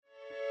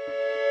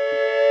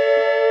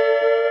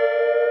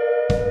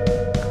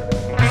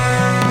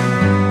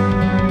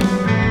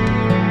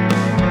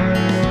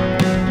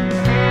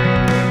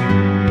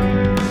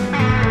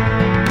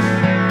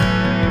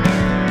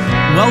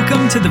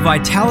Welcome to the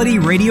Vitality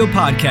Radio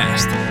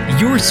Podcast,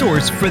 your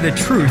source for the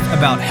truth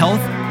about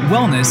health,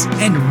 wellness,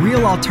 and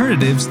real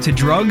alternatives to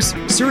drugs,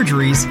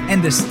 surgeries,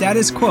 and the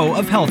status quo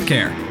of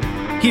healthcare.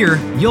 Here,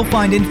 you'll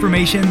find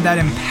information that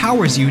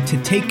empowers you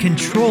to take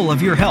control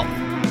of your health.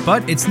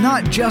 But it's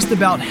not just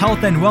about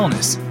health and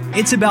wellness.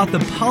 It's about the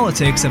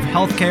politics of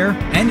healthcare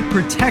and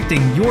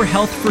protecting your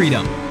health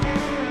freedom.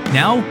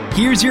 Now,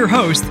 here's your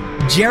host,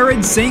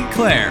 Jared St.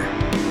 Clair.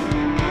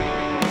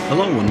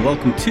 Hello and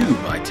welcome to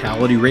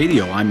Vitality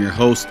Radio. I'm your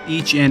host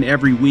each and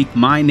every week.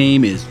 My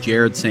name is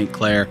Jared St.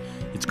 Clair.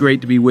 It's great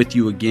to be with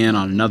you again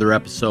on another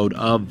episode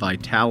of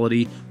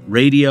Vitality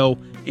Radio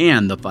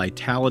and the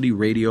Vitality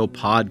Radio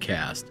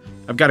Podcast.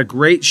 I've got a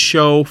great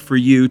show for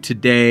you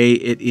today.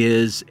 It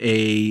is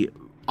an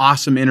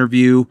awesome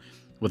interview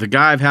with a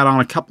guy I've had on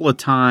a couple of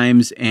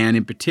times, and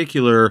in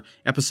particular,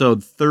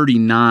 episode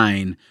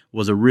 39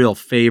 was a real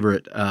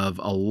favorite of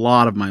a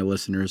lot of my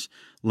listeners.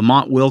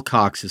 Lamont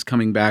Wilcox is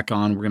coming back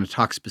on. We're going to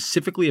talk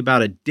specifically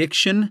about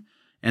addiction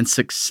and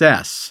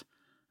success.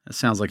 That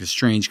sounds like a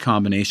strange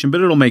combination,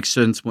 but it'll make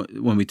sense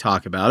when we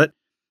talk about it.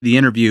 The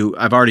interview,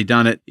 I've already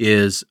done it,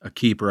 is a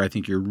keeper. I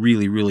think you're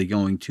really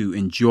going to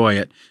enjoy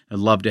it. I'd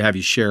love to have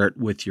you share it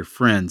with your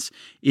friends.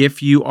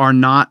 If you are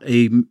not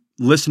a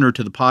listener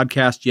to the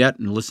podcast yet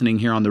and listening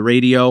here on the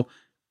radio,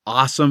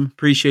 awesome.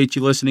 Appreciate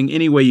you listening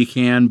any way you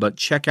can, but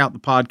check out the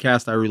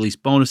podcast. I release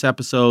bonus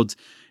episodes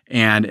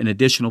and an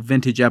additional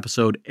vintage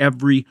episode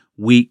every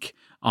week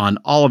on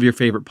all of your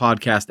favorite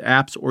podcast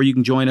apps, or you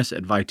can join us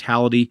at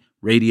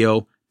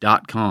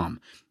vitalityradio.com.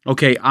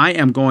 Okay, I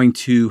am going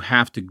to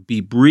have to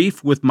be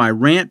brief with my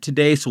rant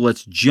today, so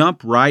let's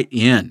jump right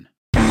in.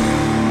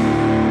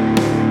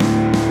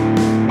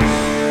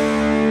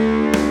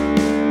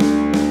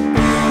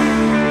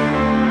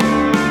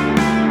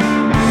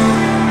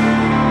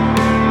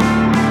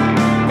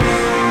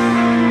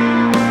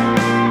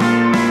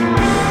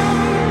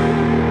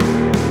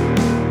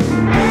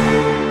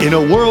 In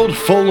a world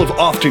full of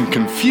often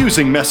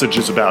confusing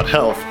messages about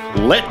health,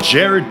 let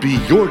Jared be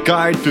your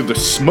guide through the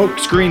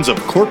smokescreens of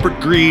corporate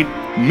greed,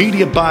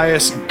 media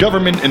bias,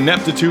 government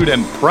ineptitude,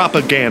 and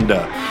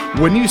propaganda.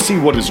 When you see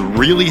what is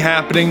really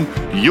happening,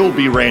 you'll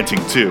be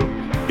ranting too.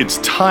 It's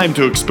time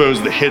to expose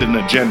the hidden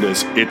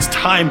agendas. It's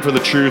time for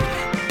the truth.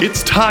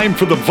 It's time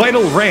for the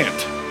Vital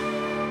Rant.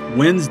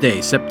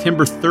 Wednesday,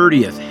 September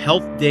 30th,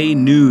 Health Day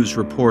News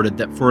reported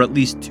that for at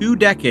least 2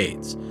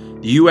 decades,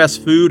 the U.S.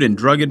 Food and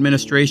Drug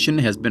Administration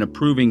has been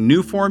approving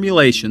new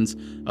formulations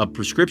of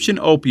prescription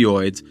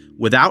opioids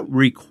without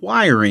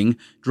requiring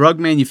drug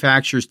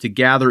manufacturers to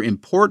gather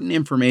important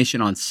information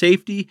on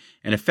safety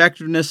and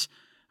effectiveness,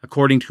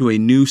 according to a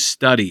new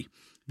study.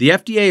 The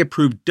FDA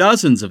approved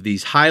dozens of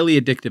these highly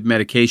addictive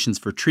medications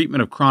for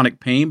treatment of chronic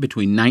pain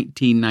between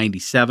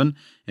 1997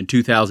 and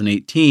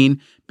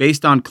 2018,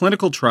 based on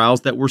clinical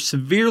trials that were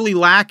severely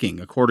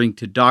lacking, according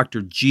to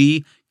Dr.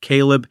 G.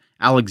 Caleb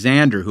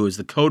Alexander, who is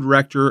the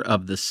co-director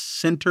of the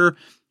Center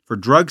for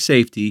Drug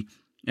Safety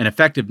and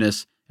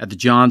Effectiveness at the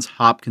Johns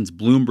Hopkins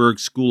Bloomberg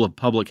School of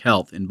Public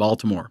Health in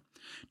Baltimore.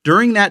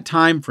 During that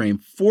time frame,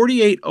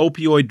 48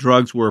 opioid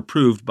drugs were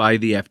approved by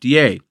the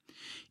FDA.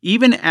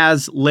 Even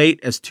as late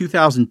as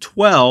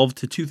 2012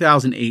 to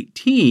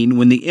 2018,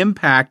 when the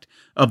impact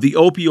of the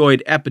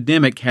opioid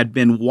epidemic had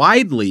been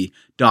widely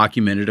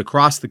documented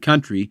across the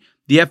country,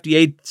 the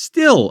FDA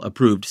still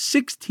approved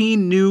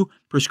 16 new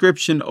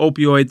prescription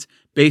opioids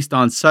based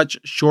on such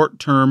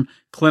short-term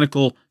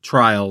clinical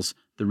trials,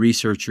 the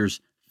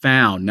researchers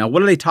found. Now,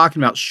 what are they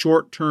talking about,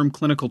 short-term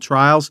clinical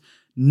trials?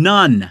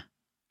 None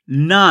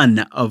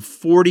of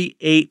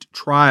 48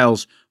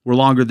 trials were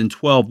longer than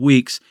 12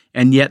 weeks,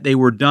 and yet they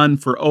were done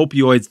for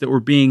opioids that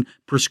were being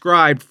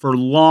prescribed for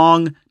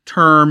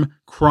long-term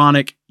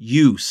chronic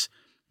use.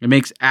 It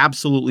makes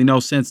absolutely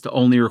no sense to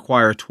only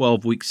require a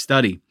 12-week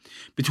study.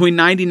 Between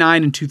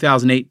 1999 and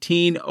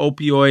 2018,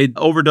 opioid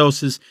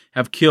overdoses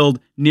have killed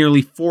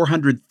nearly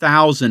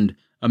 400,000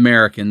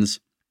 Americans,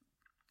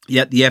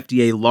 yet the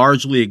FDA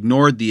largely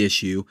ignored the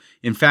issue.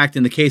 In fact,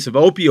 in the case of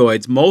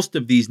opioids, most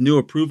of these new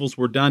approvals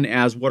were done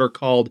as what are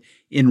called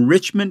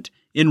enrichment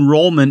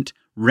enrollment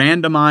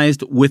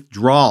randomized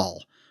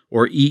withdrawal,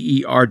 or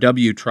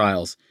EERW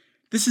trials.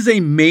 This is a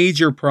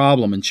major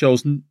problem and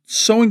shows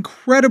so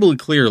incredibly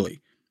clearly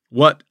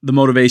what the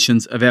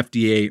motivations of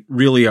FDA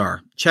really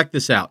are. Check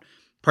this out.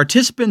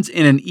 Participants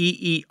in an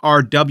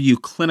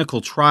EERW clinical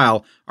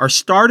trial are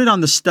started on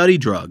the study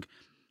drug,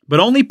 but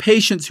only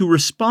patients who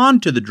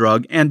respond to the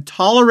drug and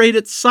tolerate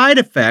its side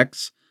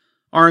effects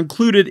are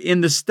included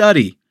in the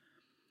study.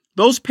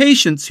 Those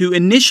patients who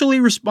initially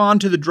respond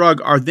to the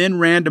drug are then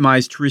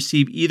randomized to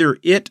receive either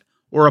it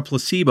or a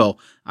placebo.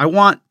 I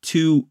want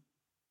to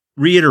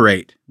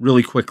reiterate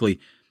really quickly.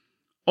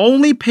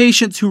 Only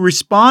patients who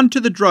respond to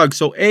the drug,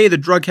 so A, the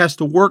drug has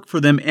to work for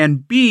them,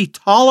 and B,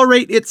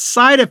 tolerate its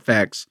side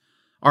effects,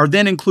 are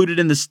then included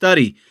in the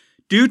study.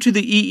 Due to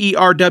the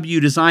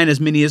EERW design,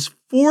 as many as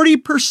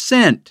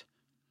 40%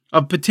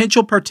 of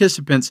potential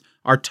participants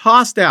are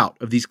tossed out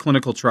of these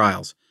clinical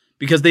trials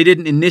because they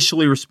didn't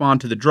initially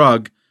respond to the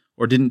drug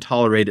or didn't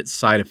tolerate its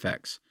side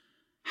effects.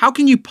 How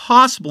can you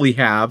possibly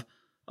have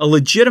a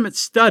legitimate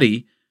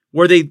study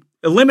where they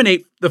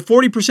eliminate the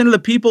 40% of the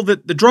people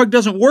that the drug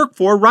doesn't work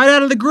for right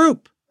out of the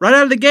group, right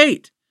out of the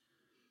gate?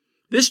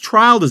 This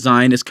trial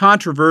design is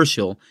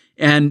controversial,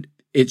 and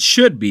it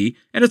should be,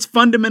 and it's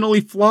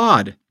fundamentally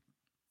flawed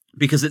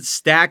because it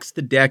stacks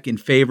the deck in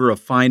favor of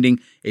finding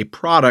a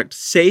product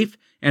safe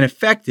and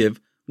effective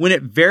when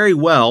it very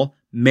well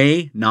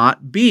may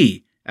not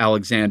be,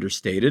 Alexander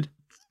stated.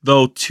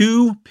 Though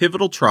 2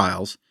 pivotal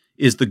trials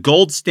is the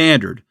gold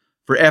standard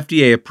for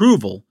FDA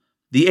approval,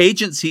 the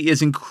agency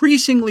is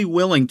increasingly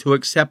willing to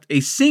accept a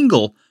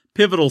single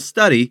pivotal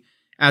study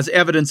as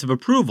evidence of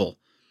approval,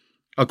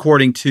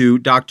 according to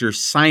Dr.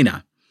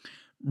 Sina.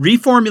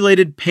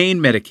 Reformulated pain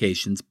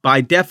medications,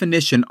 by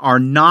definition, are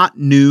not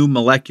new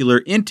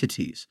molecular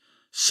entities,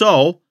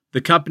 so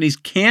the companies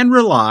can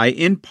rely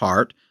in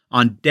part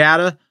on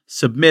data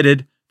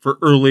submitted for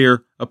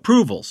earlier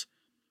approvals.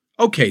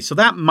 Okay, so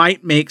that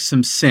might make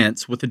some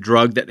sense with a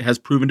drug that has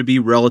proven to be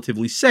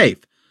relatively safe.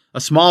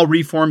 A small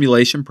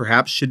reformulation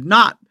perhaps should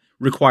not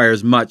require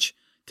as much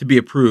to be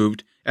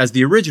approved as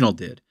the original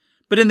did.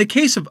 But in the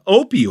case of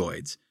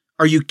opioids,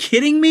 are you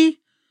kidding me?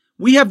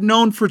 We have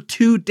known for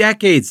 2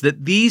 decades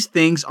that these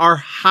things are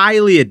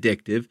highly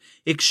addictive,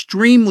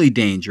 extremely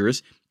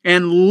dangerous,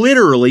 and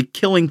literally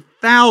killing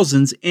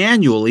thousands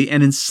annually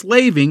and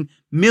enslaving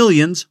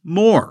millions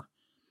more.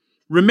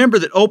 Remember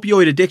that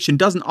opioid addiction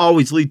doesn't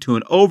always lead to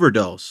an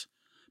overdose,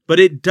 but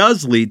it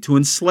does lead to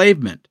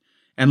enslavement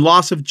and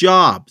loss of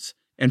jobs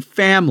and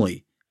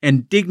family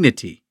and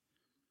dignity.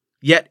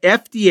 Yet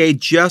FDA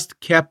just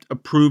kept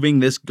approving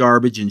this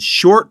garbage in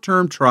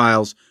short-term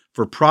trials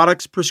for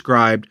products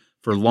prescribed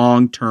for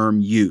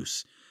long-term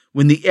use,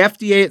 when the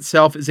FDA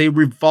itself is a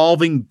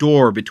revolving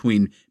door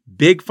between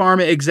big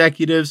pharma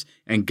executives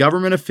and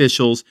government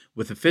officials,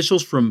 with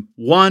officials from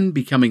one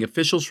becoming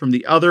officials from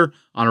the other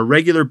on a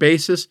regular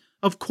basis.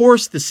 Of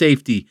course, the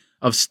safety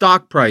of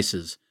stock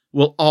prices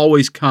will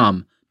always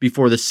come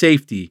before the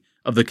safety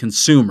of the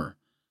consumer.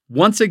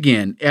 Once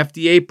again,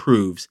 FDA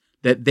proves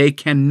that they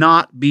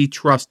cannot be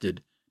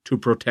trusted to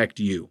protect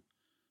you.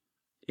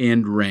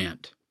 End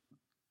rant.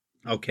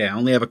 Okay, I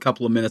only have a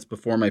couple of minutes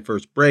before my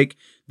first break.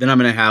 Then I'm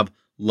going to have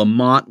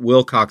Lamont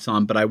Wilcox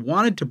on, but I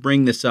wanted to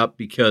bring this up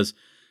because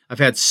I've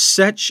had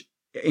such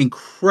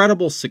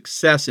incredible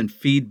success and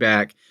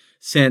feedback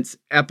since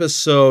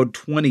episode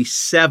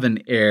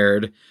 27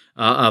 aired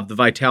of the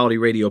Vitality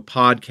Radio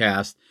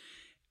podcast.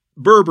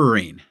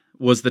 Berberine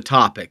was the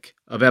topic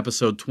of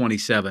episode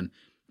 27.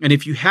 And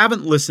if you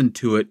haven't listened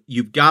to it,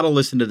 you've got to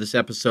listen to this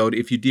episode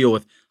if you deal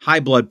with high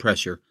blood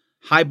pressure,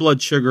 high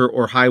blood sugar,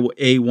 or high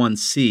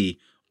A1C,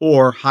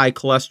 or high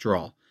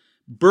cholesterol.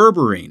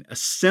 Berberine, a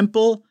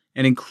simple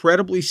and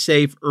incredibly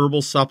safe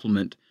herbal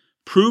supplement,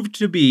 proved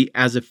to be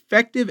as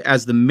effective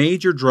as the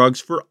major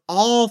drugs for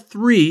all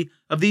 3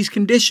 of these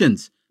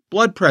conditions: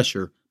 blood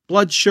pressure,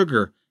 blood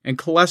sugar, and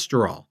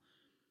cholesterol.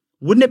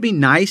 Wouldn't it be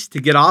nice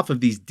to get off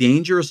of these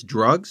dangerous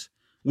drugs?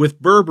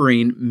 With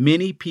berberine,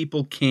 many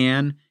people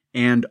can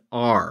and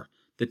are.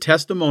 The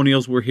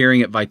testimonials we're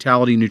hearing at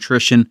Vitality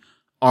Nutrition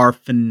are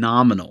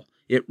phenomenal.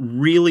 It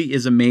really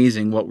is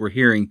amazing what we're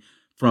hearing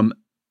from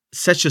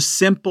such a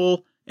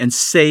simple and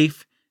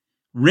safe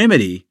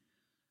remedy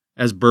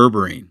as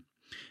berberine.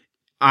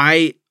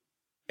 I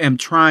am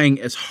trying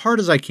as hard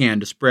as I can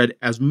to spread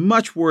as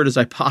much word as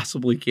I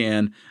possibly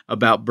can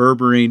about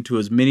berberine to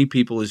as many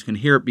people as can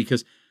hear it,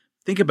 because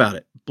think about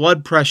it.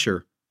 Blood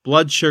pressure,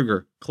 blood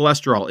sugar,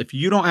 cholesterol. If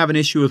you don't have an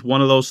issue with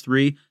one of those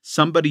 3,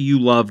 somebody you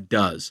love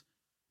does.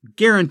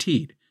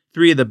 Guaranteed.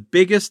 3 of the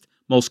biggest,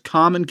 most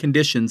common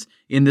conditions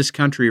in this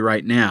country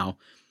right now,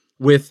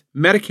 with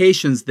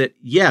medications that,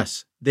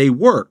 yes, they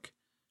work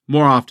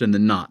more often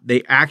than not.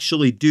 They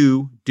actually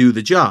do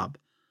the job.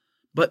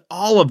 But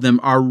all of them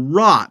are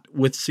wrought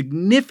with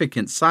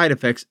significant side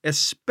effects,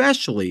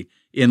 especially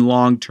in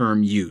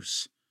long-term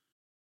use.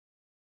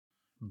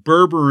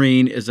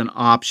 Berberine is an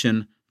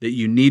option that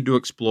you need to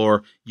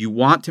explore. You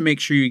want to make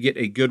sure you get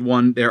a good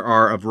one. There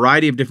are a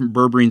variety of different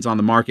berberines on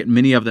the market.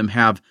 Many of them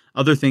have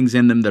other things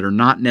in them that are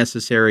not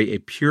necessary. A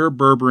pure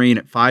berberine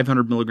at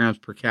 500 milligrams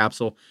per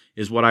capsule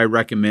is what I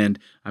recommend.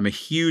 I'm a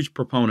huge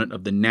proponent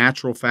of the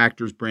Natural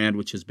Factors brand,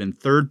 which has been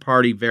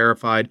third-party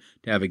verified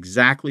to have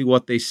exactly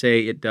what they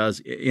say it does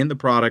in the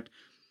product.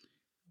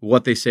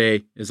 What they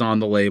say is on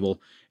the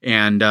label.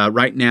 And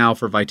right now,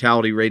 for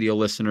Vitality Radio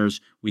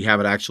listeners, we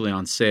have it actually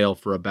on sale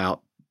for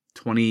about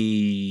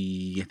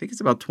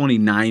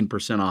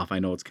 29% off. I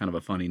know it's kind of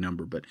a funny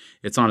number, but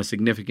it's on a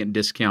significant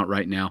discount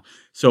right now.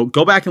 So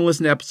go back and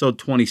listen to episode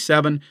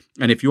 27.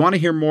 And if you want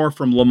to hear more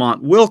from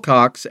Lamont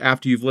Wilcox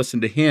after you've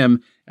listened to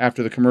him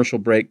after the commercial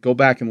break, go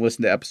back and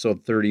listen to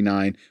episode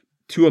 39.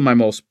 2 of my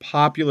most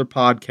popular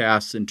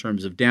podcasts in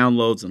terms of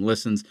downloads and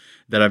listens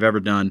that I've ever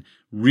done.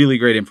 Really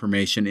great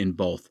information in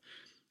both.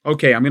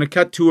 Okay, I'm going to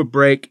cut to a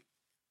break.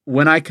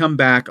 When I come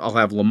back, I'll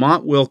have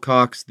Lamont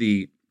Wilcox,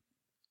 the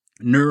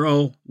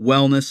neuro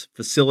wellness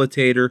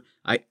facilitator.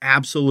 I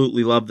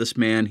absolutely love this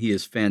man. He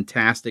is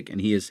fantastic,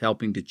 and he is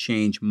helping to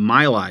change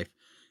my life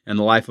and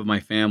the life of my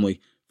family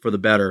for the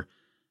better.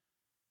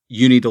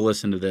 You need to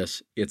listen to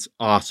this. It's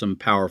awesome,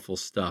 powerful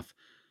stuff.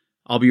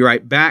 I'll be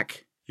right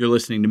back. You're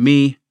listening to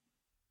me,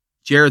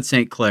 Jared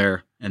St.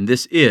 Clair, and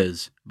this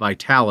is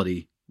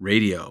Vitality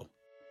Radio.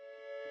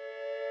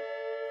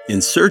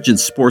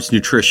 Insurgent Sports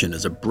Nutrition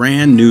is a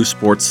brand new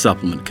sports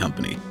supplement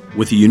company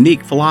with a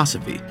unique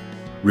philosophy: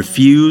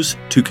 refuse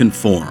to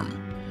conform.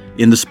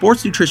 In the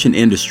sports nutrition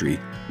industry,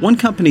 one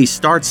company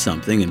starts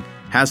something and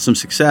has some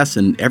success,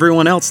 and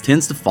everyone else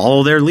tends to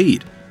follow their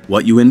lead.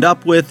 What you end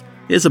up with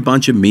is a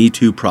bunch of Me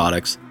Too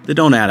products that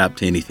don't add up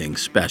to anything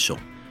special.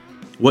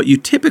 What you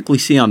typically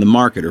see on the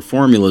market are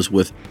formulas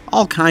with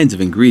all kinds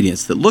of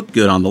ingredients that look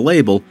good on the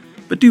label,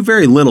 but do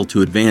very little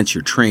to advance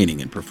your training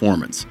and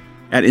performance.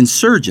 At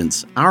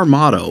Insurgents, our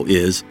motto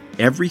is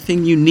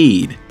everything you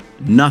need,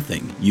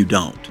 nothing you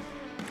don't.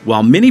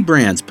 While many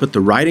brands put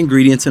the right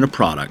ingredients in a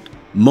product,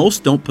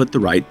 most don't put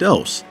the right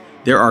dose.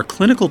 There are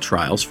clinical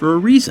trials for a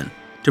reason,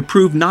 to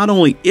prove not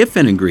only if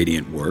an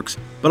ingredient works,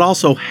 but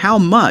also how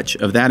much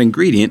of that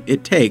ingredient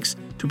it takes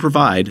to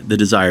provide the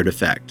desired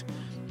effect.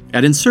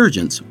 At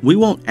Insurgents, we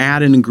won't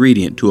add an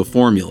ingredient to a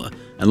formula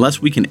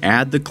unless we can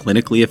add the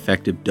clinically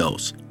effective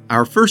dose.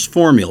 Our first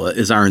formula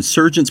is our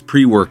Insurgents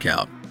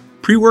pre-workout.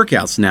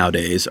 Pre-workouts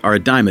nowadays are a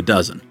dime a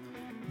dozen.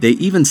 They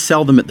even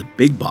sell them at the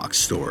big box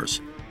stores.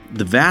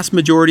 The vast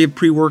majority of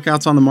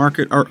pre-workouts on the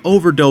market are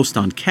overdosed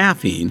on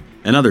caffeine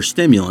and other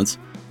stimulants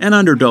and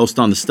underdosed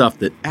on the stuff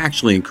that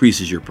actually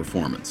increases your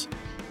performance.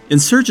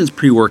 Insurgents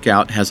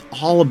pre-workout has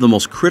all of the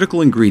most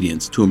critical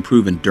ingredients to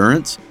improve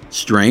endurance,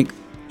 strength,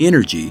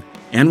 energy,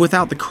 and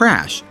without the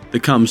crash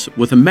that comes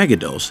with a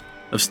megadose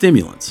of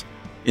stimulants.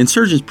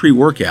 Insurgents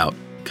pre-workout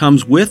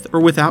comes with or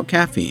without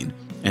caffeine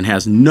and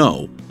has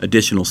no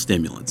additional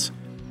stimulants.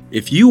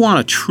 If you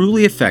want a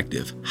truly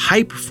effective,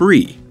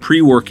 hype-free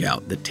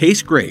pre-workout that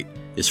tastes great,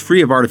 is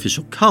free of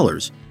artificial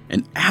colors,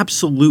 and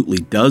absolutely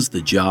does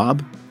the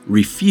job,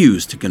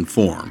 refuse to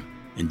conform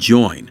and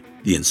join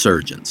the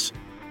Insurgents.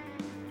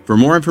 For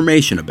more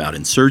information about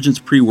Insurgents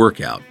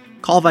pre-workout,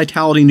 call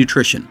Vitality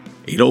Nutrition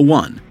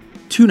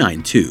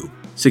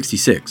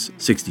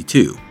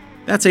 801-292-6662.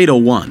 That's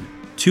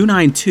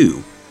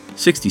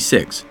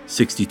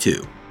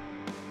 801-292-6662.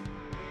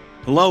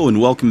 Hello and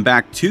welcome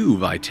back to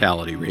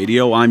Vitality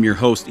Radio. I'm your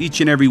host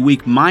each and every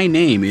week. My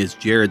name is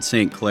Jared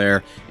St.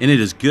 Clair, and it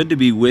is good to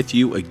be with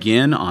you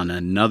again on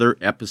another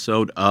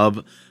episode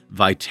of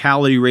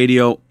Vitality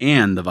Radio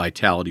and the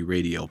Vitality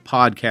Radio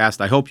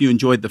podcast. I hope you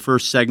enjoyed the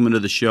first segment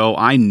of the show.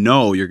 I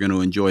know you're going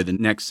to enjoy the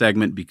next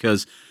segment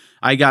because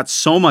I got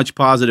so much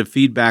positive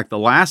feedback the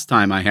last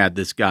time I had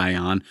this guy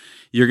on.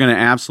 You're going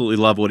to absolutely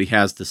love what he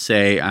has to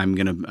say. I'm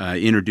going to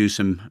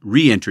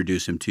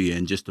reintroduce him to you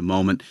in just a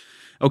moment.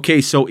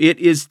 Okay, so it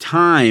is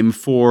time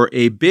for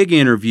a big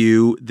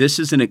interview. This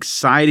is an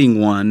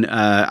exciting one.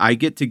 I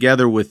get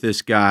together with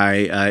this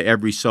guy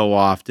every so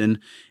often,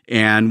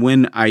 and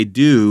when I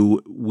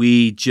do,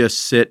 we just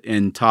sit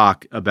and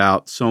talk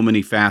about so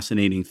many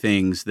fascinating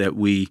things that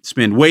we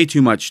spend way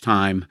too much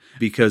time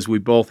because we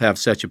both have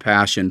such a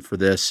passion for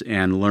this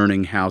and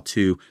learning how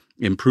to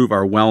improve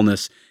our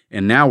wellness.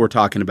 And now we're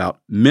talking about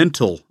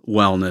mental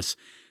wellness.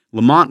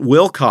 Lamont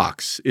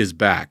Wilcox is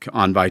back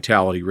on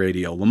Vitality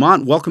Radio.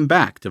 Lamont, welcome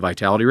back to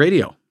Vitality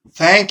Radio.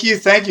 Thank you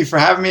for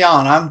having me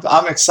on.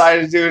 I'm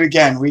excited to do it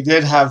again. We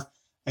did have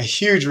a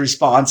huge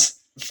response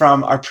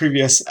from our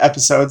previous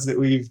episodes that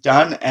we've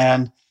done,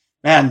 and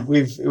man,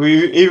 we've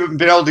even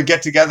been able to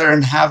get together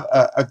and have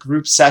a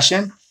group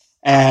session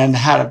and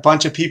had a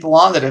bunch of people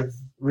on that have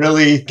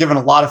really given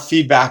a lot of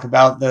feedback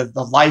about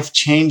the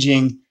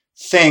life-changing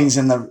things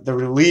and the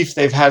relief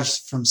they've had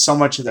from so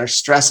much of their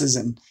stresses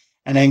and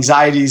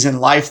anxieties in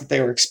life that they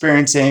were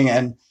experiencing,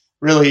 and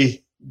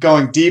really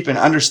going deep and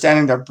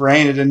understanding their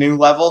brain at a new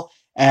level.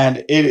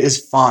 And it is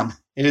fun.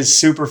 It is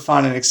super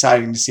fun and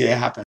exciting to see it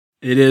happen.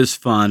 It is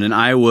fun. And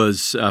I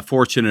was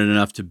fortunate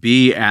enough to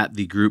be at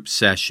the group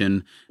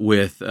session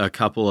with a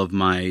couple of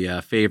my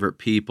favorite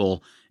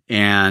people.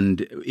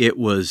 And it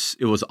was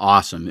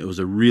awesome. It was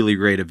a really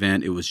great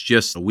event. It was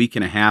just a week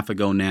and a half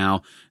ago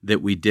now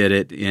that we did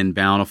it in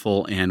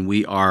Bountiful, and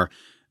we are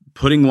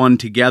putting one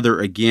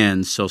together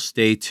again, so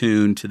stay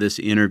tuned to this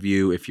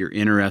interview if you're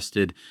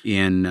interested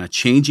in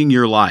changing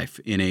your life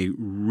in a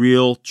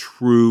real,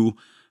 true,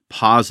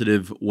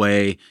 positive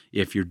way.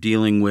 If you're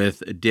dealing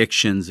with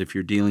addictions, if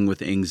you're dealing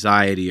with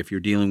anxiety, if you're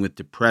dealing with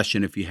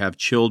depression, if you have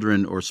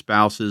children or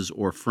spouses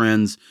or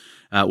friends,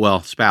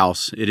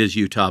 spouse, it is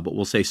Utah, but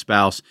we'll say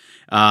spouse,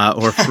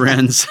 or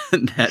friends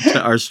that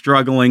are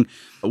struggling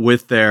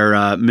with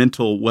their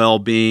mental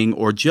well-being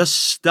or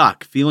just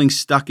feeling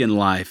stuck in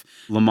life,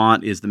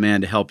 Lamont is the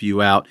man to help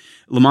you out.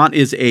 Lamont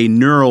is a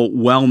neural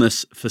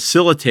wellness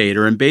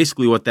facilitator, and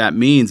basically what that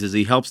means is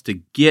he helps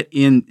you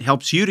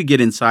to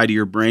get inside of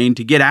your brain,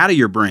 to get out of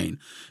your brain,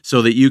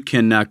 so that you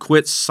can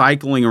quit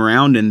cycling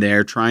around in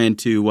there trying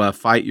to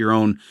fight your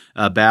own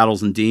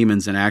battles and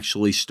demons and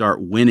actually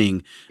start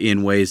winning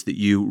in ways that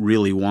you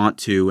really want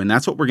to. And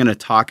that's what we're going to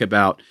talk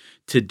about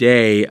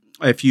today.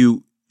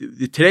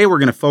 Today we're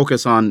going to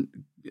focus on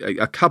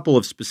a couple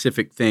of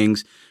specific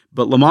things,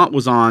 But Lamont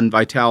was on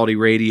Vitality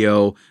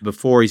Radio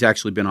before. He's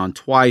actually been on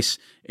twice,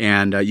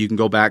 and you can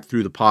go back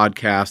through the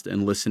podcast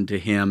and listen to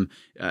him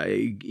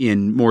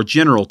in more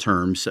general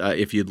terms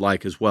if you'd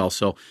like as well.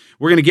 So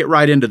we're going to get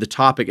right into the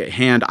topic at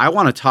hand. I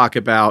want to talk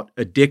about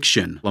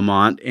addiction,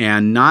 Lamont,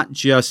 and not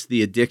just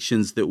the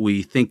addictions that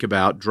we think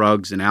about,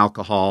 drugs and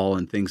alcohol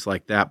and things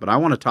like that, but I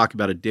want to talk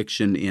about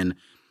addiction in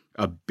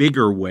a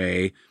bigger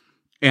way.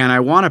 And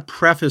I want to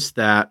preface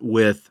that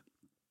with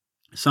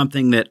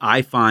something that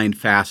I find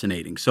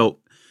fascinating. So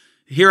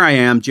here I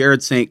am,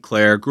 Jared St.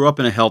 Clair, grew up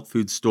in a health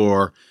food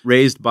store,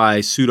 raised by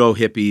pseudo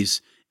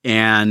hippies,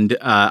 and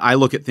I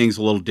look at things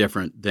a little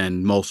different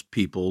than most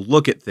people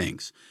look at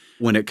things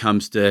when it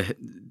comes to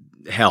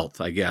health,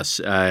 I guess,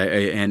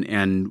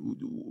 and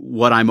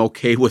what I'm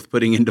okay with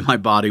putting into my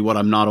body, what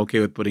I'm not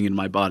okay with putting into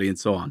my body, and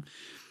so on.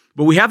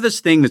 But we have this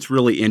thing that's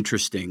really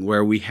interesting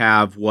where we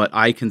have what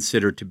I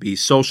consider to be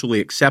socially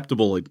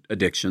acceptable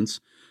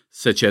addictions,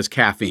 such as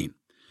caffeine.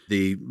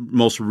 The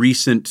most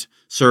recent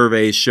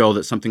surveys show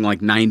that something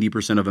like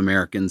 90% of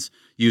Americans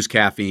use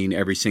caffeine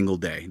every single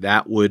day.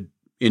 That would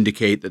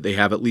indicate that they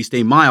have at least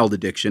a mild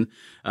addiction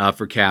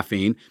for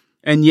caffeine.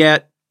 And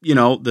yet,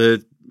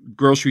 the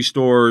grocery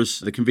stores,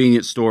 the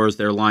convenience stores,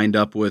 they're lined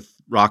up with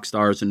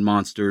Rockstars and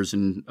Monsters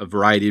and a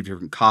variety of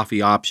different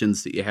coffee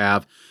options that you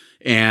have,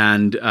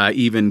 and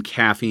even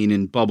caffeine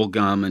in bubble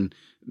gum and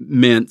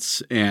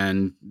mints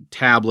and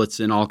tablets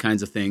and all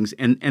kinds of things.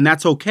 And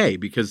that's okay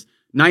because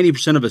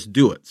 90% of us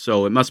do it,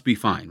 so it must be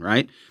fine,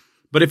 right?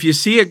 But if you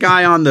see a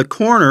guy on the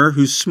corner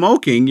who's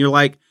smoking, you're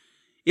like,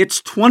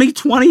 it's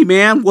 2020,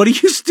 man. What are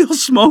you still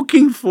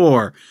smoking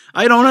for?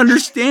 I don't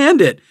understand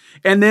it.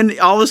 And then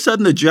all of a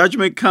sudden the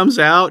judgment comes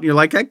out, and you're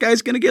like, that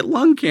guy's going to get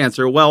lung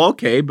cancer. Well,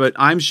 okay, but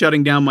I'm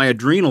shutting down my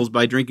adrenals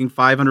by drinking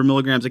 500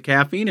 milligrams of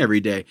caffeine every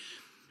day.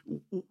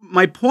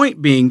 My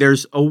point being,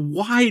 there's a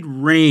wide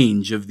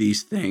range of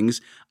these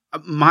things.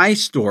 My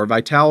store,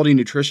 Vitality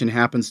Nutrition,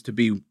 happens to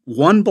be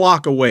 1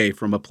 block away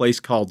from a place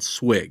called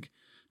Swig.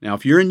 Now,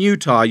 if you're in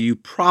Utah, you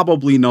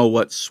probably know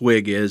what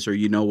Swig is, or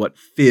you know what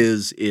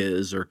Fizz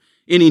is, or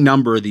any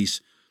number of these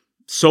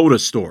soda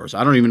stores.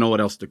 I don't even know what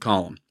else to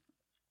call them.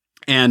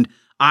 And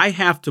I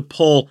have to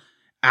pull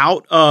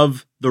out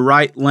of the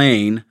right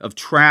lane of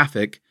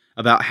traffic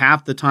about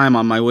half the time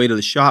on my way to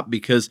the shop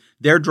because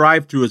their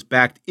drive-thru is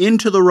backed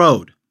into the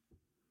road.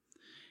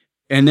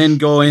 And then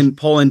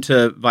pull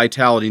into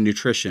Vitality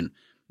Nutrition.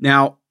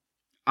 Now,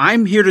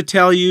 I'm here to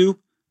tell you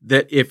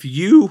that if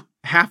you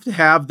have to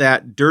have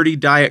that dirty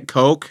Diet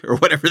Coke or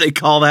whatever they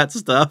call that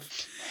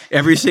stuff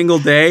every single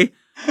day,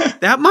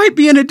 that might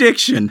be an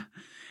addiction.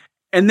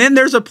 And then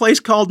there's a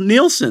place called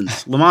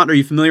Nielsen's. Lamont, are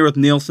you familiar with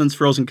Nielsen's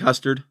frozen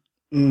custard?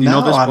 No, you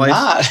know this place?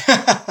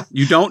 I'm not.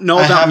 You don't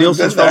know about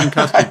Nielsen's frozen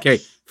custard? Okay,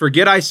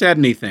 forget I said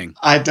anything.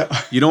 I don't.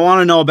 You don't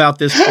want to know about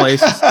this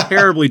place. It's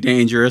terribly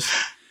dangerous.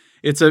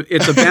 It's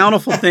a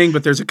bountiful thing,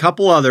 but there's a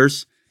couple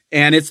others,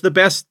 and it's the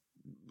best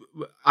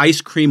ice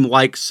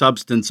cream-like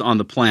substance on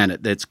the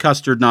planet. It's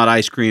custard, not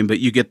ice cream, but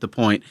you get the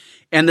point.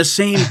 And the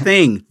same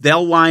thing,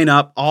 they'll line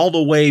up all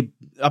the way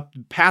up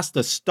past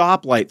the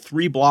stoplight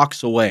 3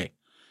 blocks away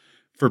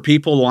for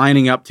people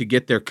lining up to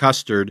get their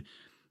custard.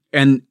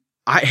 And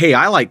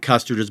I like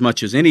custard as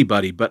much as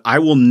anybody, but I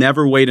will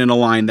never wait in a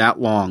line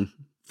that long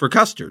for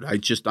custard.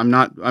 I'm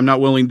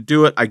not willing to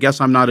do it. I guess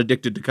I'm not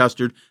addicted to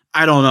custard.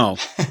 I don't know.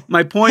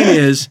 My point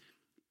is,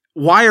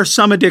 why are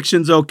some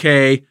addictions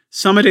okay?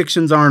 Some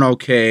addictions aren't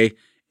okay.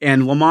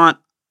 And Lamont,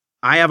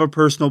 I have a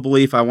personal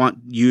belief. I want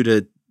you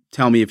to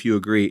tell me if you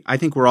agree. I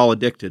think we're all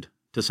addicted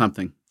to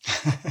something.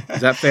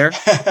 Is that fair?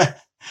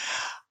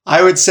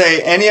 I would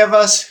say any of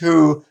us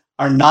who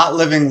are not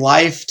living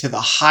life to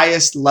the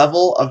highest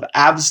level of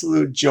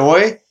absolute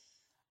joy,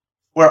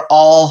 we're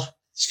all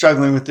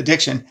struggling with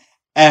addiction.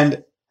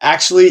 And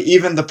actually,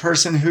 even the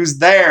person who's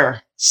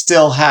there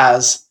still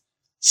has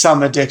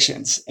some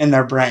addictions in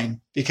their brain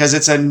because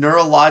it's a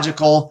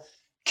neurological,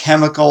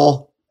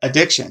 chemical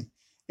addiction.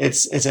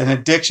 It's an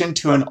addiction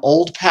to an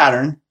old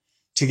pattern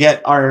to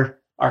get our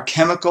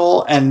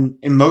chemical and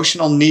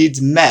emotional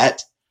needs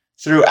met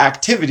through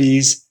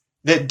activities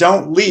that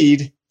don't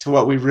lead to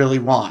what we really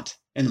want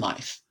in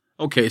life.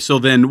 Okay, so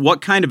then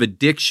what kind of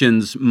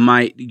addictions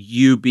might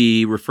you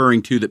be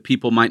referring to that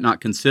people might not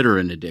consider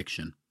an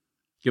addiction?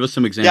 Give us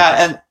some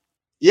examples.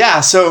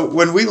 So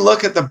when we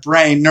look at the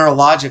brain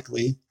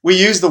neurologically, we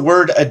use the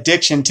word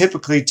addiction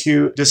typically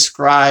to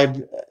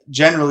describe,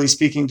 generally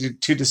speaking,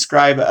 to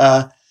describe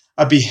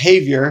a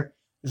behavior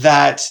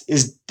that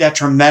is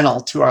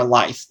detrimental to our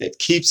life, that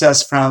keeps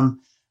us from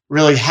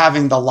really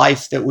having the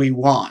life that we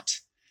want.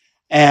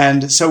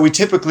 And so we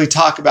typically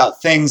talk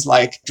about things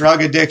like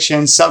drug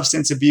addiction,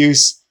 substance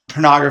abuse,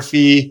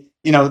 pornography,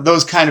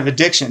 those kind of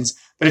addictions.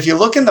 But if you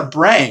look in the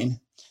brain,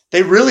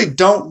 they really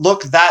don't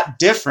look that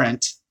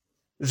different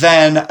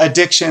than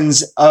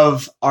addictions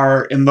of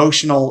our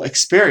emotional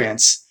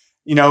experience.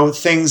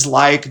 Things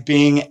like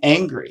being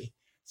angry,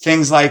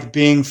 things like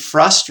being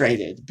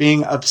frustrated,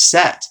 being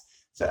upset,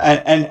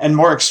 and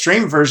more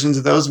extreme versions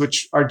of those,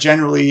 which are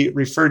generally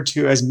referred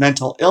to as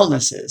mental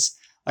illnesses,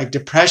 like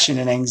depression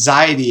and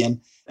anxiety,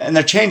 and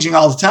they're changing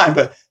all the time,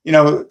 but,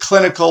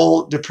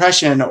 clinical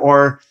depression,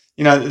 or,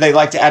 they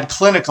like to add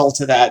clinical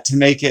to that to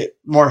make it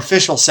more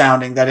official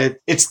sounding, that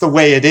it's the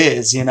way it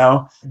is,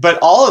 But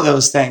all of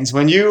those things,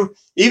 when you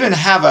even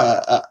have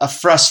a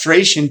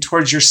frustration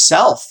towards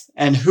yourself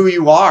and who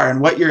you are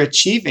and what you're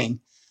achieving,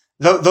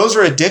 those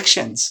are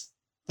addictions.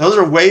 Those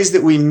are ways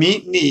that we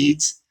meet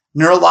needs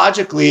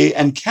neurologically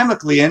and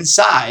chemically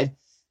inside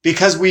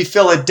because we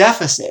feel a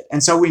deficit.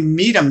 And so we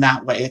meet them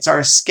that way. It's our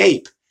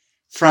escape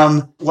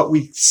from what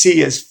we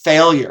see as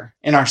failure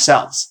in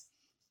ourselves.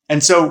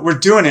 And so we're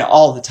doing it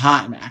all the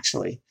time,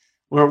 actually.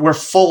 We're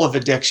full of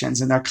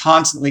addictions, and they're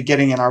constantly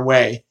getting in our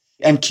way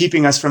and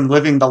keeping us from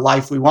living the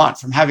life we want,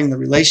 from having the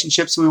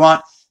relationships we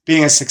want,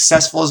 being as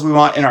successful as we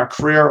want in our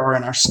career or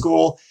in our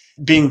school,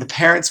 being the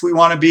parents we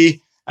want to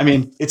be. I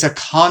mean, it's a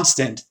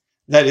constant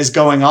that is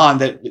going on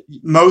that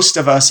most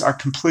of us are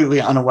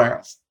completely unaware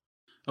of.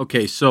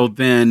 Okay, so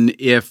then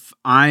if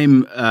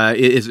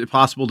is it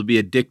possible to be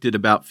addicted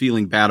about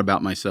feeling bad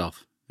about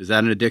myself? Is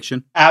that an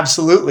addiction?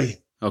 Absolutely.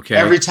 Okay.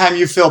 Every time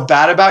you feel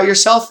bad about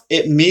yourself,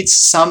 it meets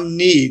some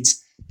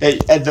needs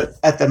that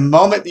at the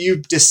moment that you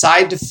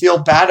decide to feel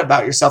bad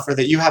about yourself, or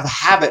that you have a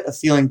habit of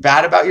feeling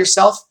bad about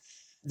yourself,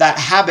 that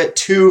habit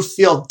to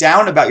feel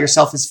down about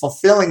yourself is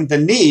fulfilling the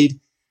need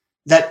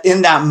that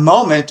in that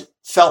moment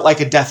felt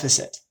like a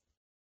deficit.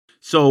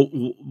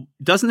 So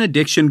doesn't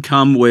addiction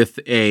come with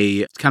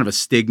a kind of a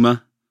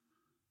stigma?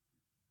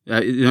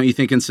 You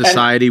think in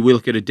society we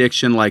look at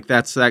addiction like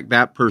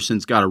that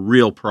person's got a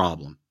real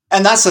problem.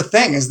 And that's the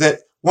thing, is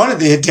that one of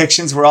the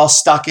addictions we're all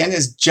stuck in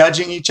is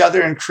judging each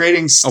other and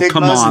creating stigmas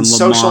come on, and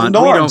social Lamont.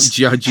 norms.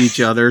 We don't judge each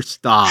other.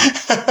 Stop.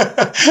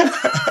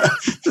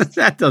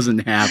 That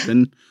doesn't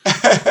happen.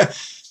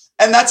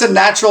 And that's a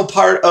natural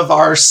part of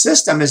our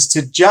system, is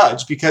to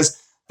judge,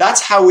 because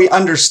that's how we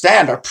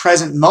understand our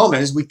present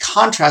moment, is we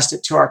contrast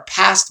it to our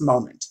past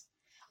moment,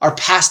 our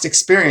past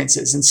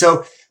experiences. And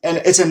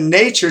it's a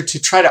nature to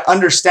try to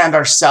understand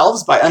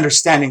ourselves by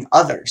understanding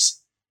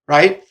others,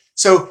 right?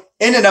 So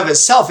in and of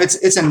itself,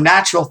 it's a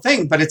natural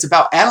thing, but it's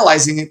about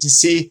analyzing it to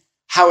see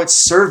how it's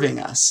serving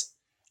us.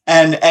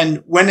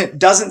 And when it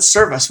doesn't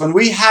serve us, when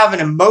we have an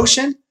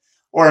emotion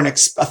or a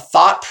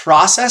thought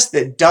process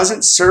that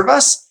doesn't serve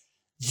us,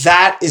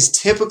 that is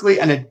typically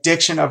an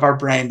addiction of our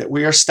brain that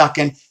we are stuck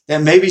in,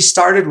 that maybe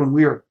started when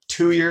we were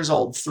 2 years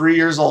old, 3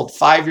 years old,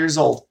 5 years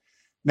old,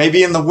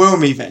 maybe in the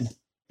womb even.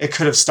 It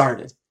could have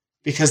started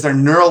because they're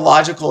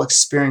neurological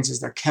experiences,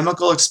 they're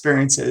chemical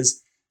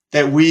experiences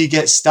that we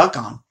get stuck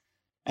on.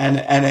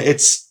 And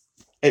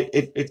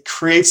it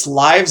creates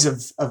lives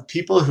of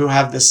people who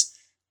have this,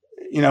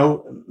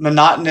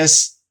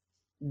 monotonous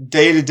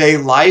day-to-day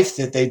life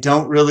that they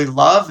don't really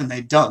love, and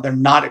they're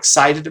not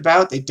excited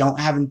about. They don't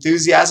have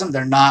enthusiasm.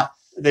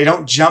 They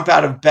don't jump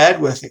out of bed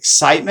with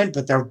excitement,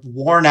 but they're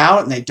worn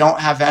out and they don't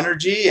have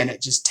energy, and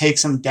it just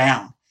takes them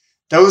down.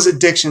 Those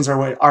addictions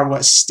are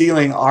what's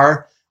stealing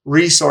our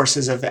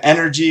resources of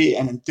energy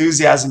and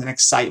enthusiasm and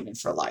excitement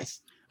for life.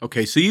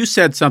 Okay, so you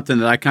said something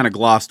that I kind of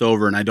glossed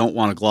over, and I don't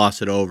want to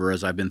gloss it over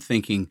as I've been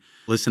thinking,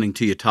 listening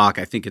to you talk.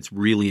 I think it's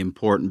really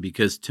important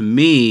because to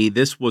me,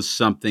 this was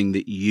something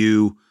that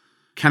you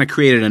kind of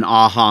created an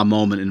aha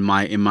moment in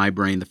my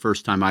brain the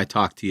first time I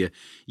talked to you.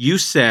 You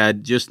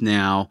said just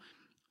now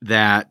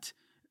that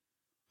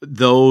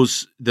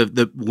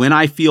when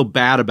I feel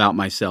bad about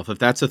myself, if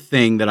that's a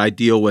thing that I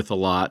deal with a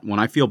lot, when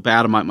I feel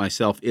bad about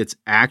myself, it's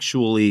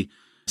actually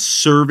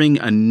serving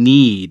a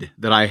need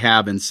that I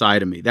have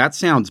inside of me. That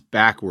sounds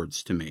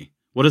backwards to me.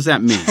 What does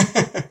that mean?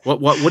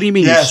 What do you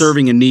mean You're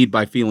serving a need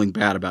by feeling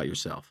bad about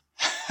yourself?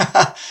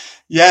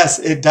 Yes,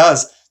 it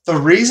does. The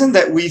reason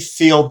that we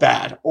feel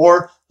bad,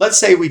 or let's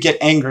say we get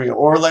angry,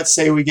 or let's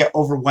say we get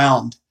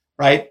overwhelmed,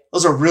 right?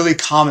 Those are really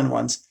common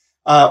ones.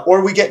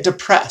 Or we get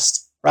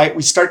depressed, right?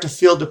 We start to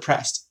feel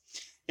depressed.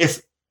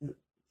 If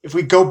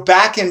we go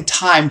back in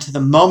time to the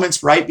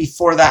moments right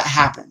before that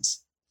happens,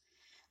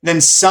 then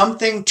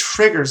something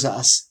triggers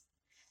us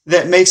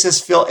that makes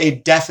us feel a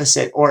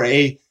deficit or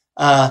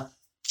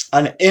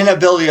an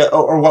inability,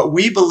 or what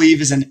we believe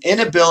is an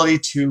inability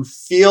to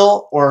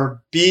feel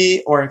or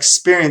be or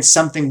experience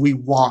something we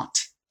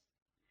want.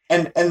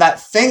 And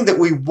that thing that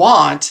we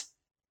want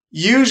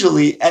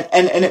usually,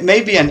 and it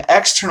may be an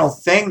external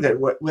thing,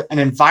 an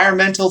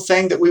environmental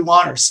thing that we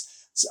want, or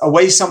a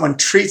way someone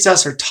treats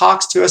us or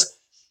talks to us.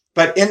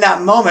 But in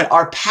that moment,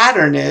 our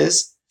pattern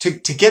is to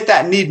get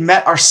that need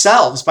met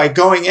ourselves by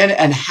going in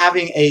and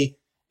having a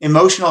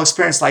emotional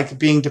experience like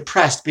being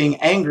depressed, being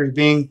angry,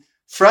 being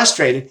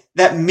frustrated,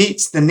 that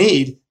meets the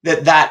need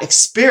that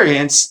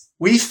experience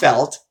we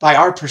felt by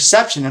our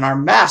perception and our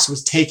maps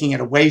was taking it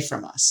away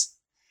from us.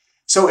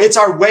 So it's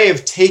our way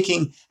of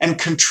taking, and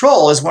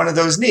control is one of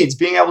those needs,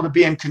 being able to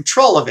be in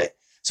control of it.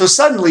 So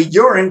suddenly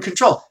you're in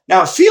control.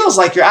 Now it feels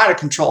like you're out of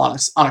control on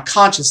a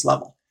conscious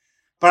level,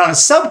 but on a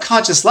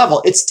subconscious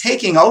level, it's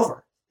taking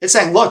over. It's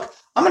saying, look,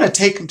 I'm going to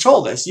take control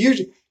of this.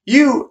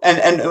 You,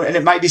 and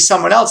it might be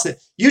someone else, that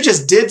you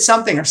just did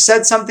something or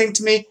said something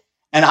to me,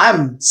 and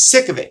I'm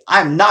sick of it.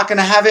 I'm not going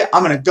to have it.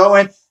 I'm going to go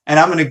in and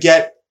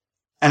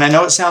and I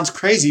know it sounds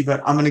crazy,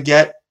 but I'm going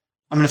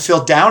to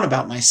feel down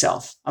about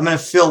myself. I'm going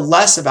to feel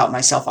less about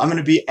myself. I'm going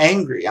to be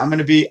angry. I'm going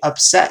to be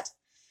upset.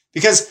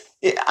 Because,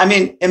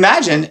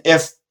 imagine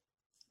if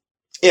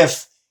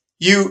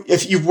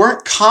you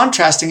weren't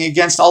contrasting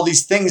against all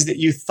these things that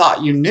you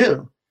thought you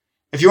knew.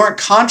 If you weren't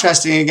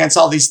contrasting against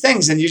all these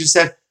things and you just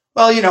said,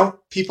 well,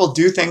 people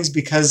do things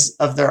because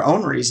of their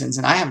own reasons,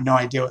 and I have no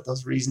idea what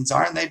those reasons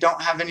are, and they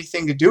don't have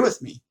anything to do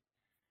with me.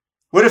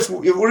 What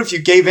if you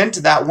gave in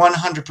to that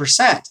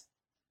 100%?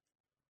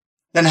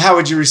 Then how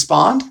would you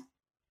respond?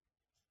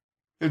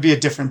 It would be a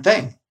different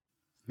thing,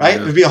 right?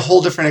 Yeah. It would be a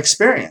whole different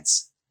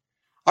experience.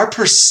 Our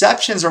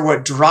perceptions are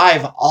what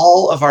drive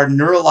all of our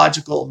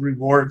neurological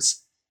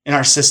rewards in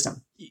our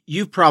system.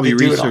 You've probably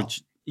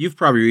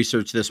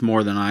researched this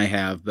more than I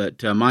have,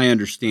 but my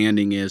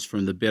understanding is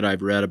from the bit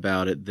I've read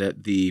about it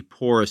that the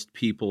poorest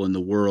people in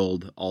the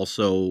world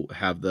also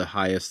have the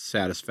highest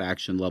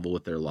satisfaction level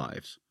with their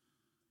lives.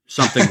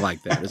 Something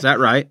like that. Is that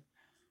right?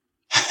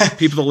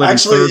 People that live in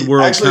third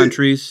world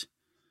countries.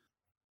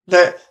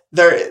 There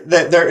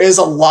is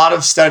a lot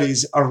of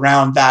studies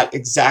around that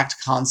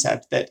exact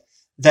concept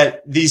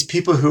that these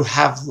people who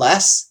have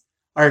less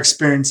are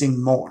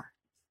experiencing more.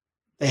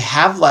 They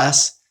have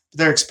less, but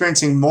they're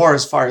experiencing more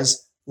as far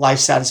as life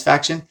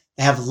satisfaction.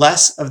 They have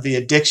less of the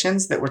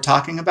addictions that we're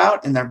talking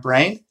about in their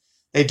brain.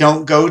 They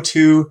don't go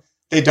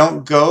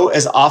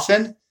as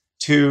often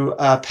to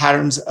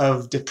patterns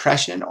of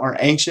depression or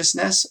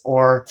anxiousness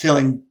or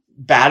feeling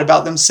bad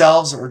about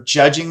themselves or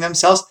judging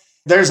themselves.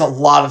 There's a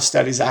lot of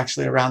studies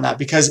actually around that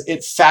because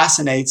it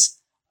fascinates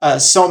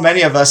so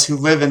many of us who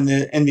live in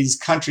these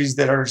countries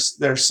that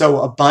are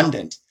so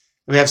abundant.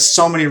 We have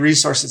so many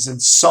resources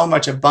and so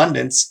much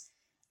abundance,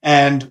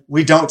 and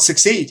we don't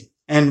succeed,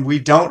 and we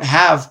don't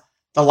have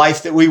the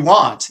life that we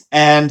want.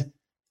 And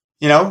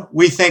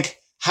we think,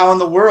 how in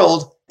the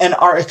world? And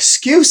our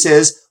excuse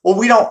is, well,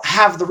 we don't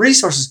have the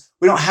resources,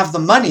 we don't have the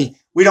money,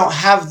 we don't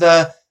have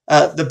the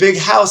big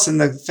house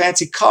and the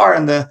fancy car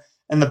and the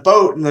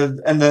boat and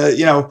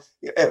the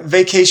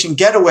vacation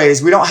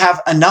getaways. We don't have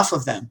enough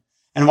of them.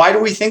 And why do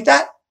we think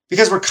that?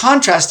 Because we're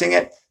contrasting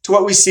it to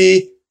what we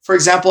see, for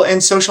example,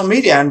 in social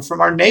media and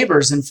from our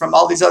neighbors and from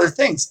all these other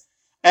things.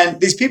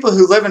 And these people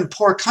who live in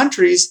poor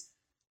countries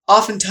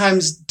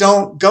oftentimes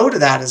don't go to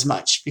that as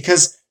much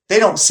because they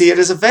don't see it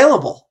as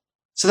available.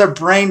 So their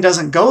brain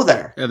doesn't go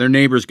there. Yeah, their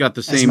neighbor's got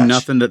the same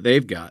nothing that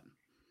they've got.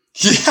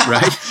 Yeah.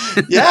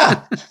 Right?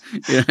 Yeah.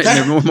 And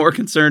they're more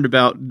concerned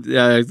about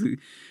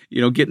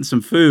getting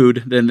some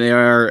food than they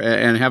are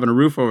and having a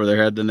roof over their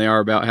head than they are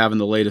about having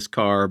the latest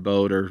car or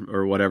boat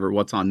or whatever,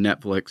 what's on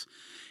Netflix.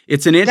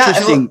 It's an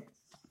interesting...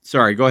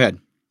 Sorry, go ahead.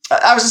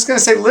 I was just going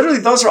to say, literally,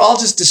 those are all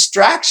just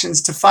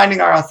distractions to finding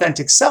our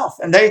authentic self.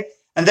 And they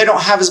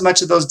don't have as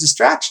much of those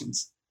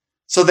distractions.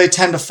 So they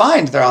tend to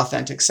find their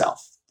authentic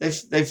self.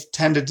 They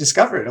tend to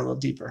discover it a little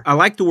deeper. I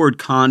like the word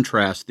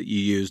contrast that you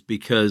used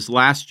because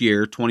last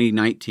year,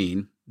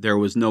 2019, there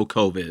was no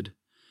COVID.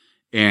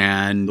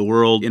 And the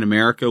world in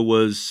America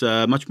was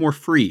much more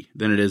free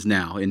than it is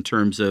now in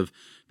terms of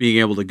being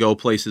able to go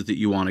places that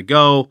you want to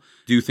go,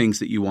 do things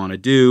that you want to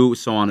do,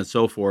 so on and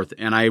so forth.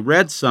 And I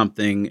read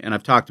something, and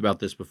I've talked about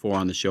this before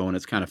on the show, and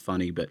it's kind of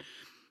funny, but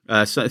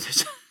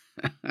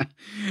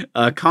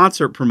a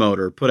concert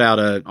promoter put out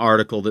an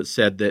article that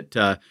said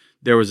that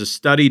there was a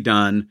study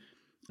done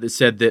that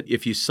said that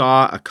if you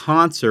saw a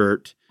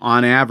concert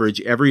on average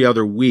every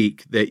other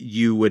week, that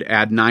you would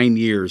add 9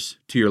 years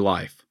to your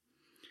life.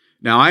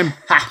 Now, I'm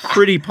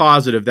pretty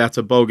positive that's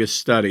a bogus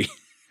study.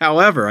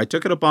 However, I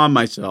took it upon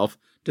myself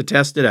to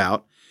test it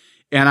out,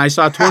 and I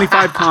saw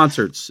 25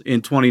 concerts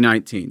in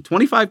 2019.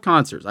 25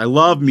 concerts. I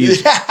love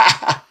music.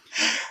 Yeah.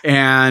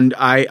 And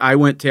I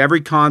went to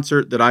every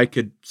concert that I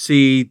could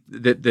see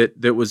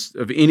that was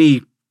of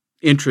any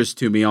interest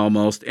to me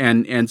almost,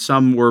 and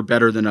some were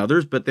better than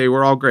others, but they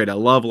were all great. I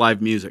love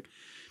live music.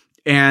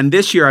 And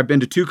this year I've been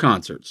to 2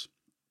 concerts.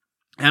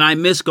 And I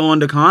miss going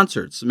to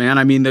concerts, man.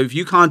 I mean, if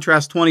you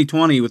contrast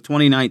 2020 with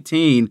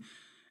 2019,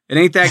 it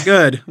ain't that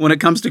good when it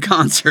comes to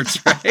concerts,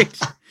 right?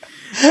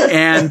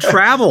 And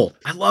travel.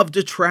 I love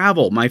to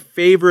travel. My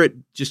favorite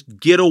just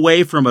get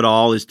away from it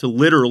all is to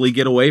literally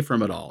get away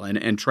from it all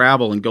and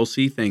travel and go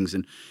see things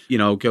and,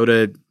 go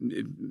to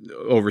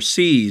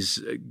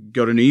overseas,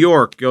 go to New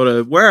York, go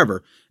to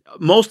wherever.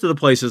 Most of the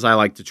places I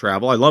like to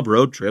travel, I love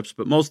road trips,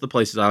 but most of the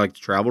places I like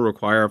to travel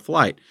require a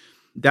flight.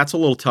 That's a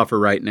little tougher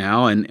right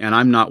now, and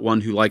I'm not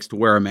one who likes to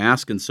wear a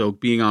mask, and so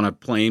being on a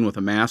plane with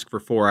a mask for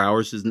 4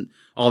 hours isn't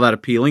all that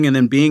appealing, and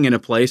then being in a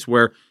place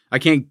where I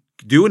can't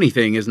do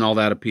anything isn't all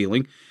that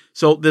appealing.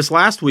 So this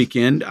last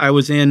weekend, I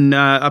was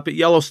up at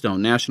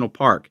Yellowstone National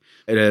Park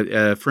at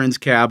a friend's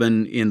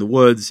cabin in the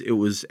woods. It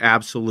was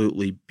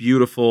absolutely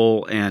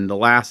beautiful, and the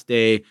last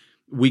day,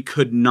 we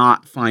could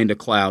not find a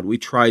cloud. We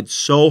tried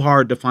so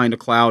hard to find a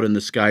cloud in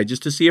the sky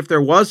just to see if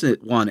there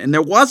wasn't one, and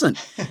there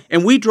wasn't.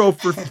 And we drove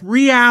for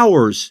 3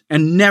 hours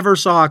and never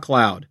saw a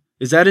cloud.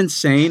 Is that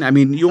insane? I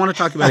mean, you want to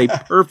talk about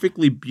a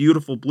perfectly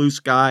beautiful blue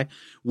sky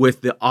with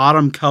the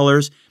autumn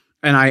colors.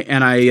 And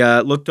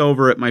I looked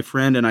over at my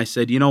friend and I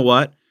said, you know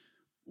what?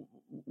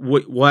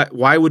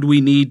 Why would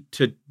we need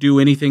to do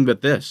anything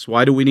but this?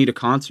 Why do we need a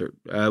concert?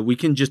 We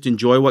can just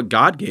enjoy what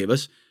God gave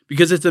us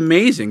because it's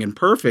amazing and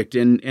perfect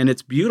and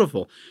it's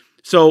beautiful.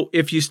 So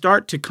if you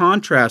start to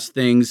contrast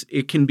things,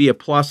 it can be a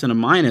plus and a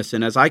minus.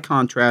 And as I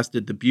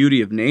contrasted the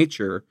beauty of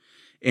nature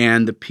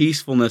and the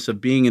peacefulness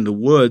of being in the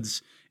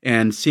woods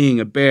and seeing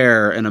a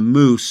bear and a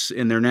moose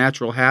in their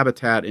natural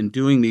habitat and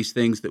doing these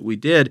things that we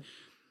did,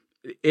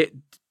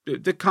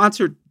 the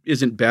concert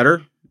isn't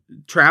better.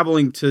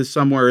 Traveling to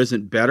somewhere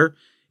isn't better.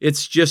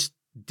 It's just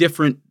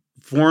different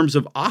forms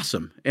of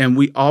awesome. And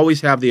we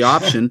always have the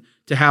option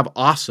to have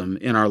awesome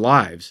in our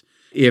lives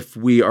if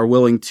we are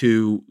willing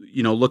to,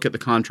 look at the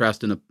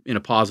contrast in a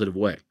positive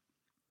way.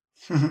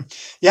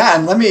 Yeah.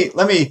 And let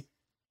me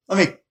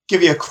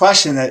give you a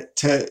question that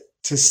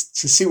to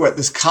see what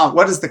is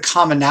the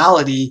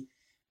commonality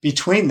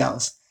between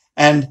those.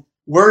 And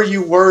were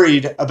you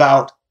worried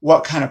about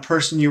what kind of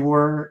person you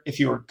were, if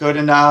you were good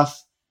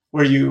enough?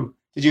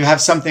 Did you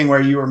have something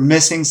where you were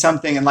missing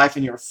something in life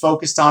and you were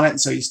focused on it,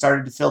 and so you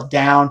started to feel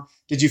down?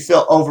 Did you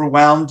feel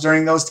overwhelmed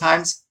during those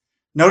times?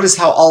 Notice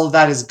how all of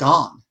that is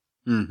gone.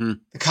 Mm-hmm.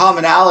 The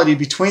commonality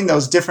between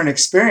those different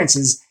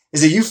experiences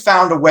is that you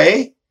found a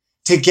way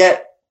to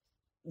get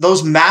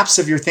those maps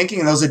of your thinking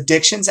and those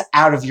addictions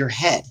out of your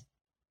head.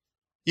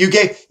 You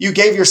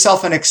gave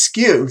yourself an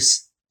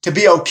excuse to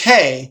be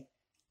okay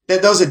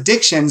that those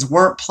addictions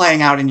weren't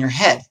playing out in your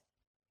head.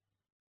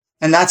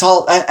 And that's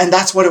all, and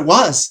that's what it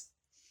was.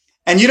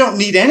 And you don't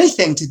need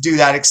anything to do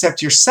that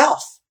except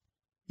yourself.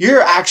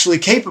 You're actually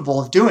capable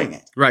of doing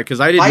it. Right,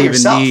 because I didn't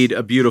even need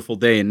a beautiful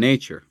day in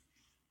nature.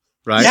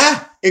 Right?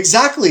 Yeah,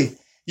 exactly.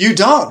 You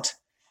don't.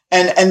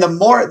 And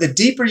the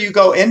deeper you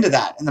go into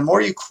that, and the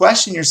more you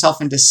question yourself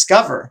and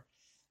discover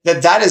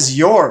that is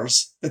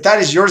yours, that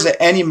is yours at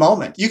any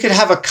moment. You could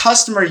have a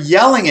customer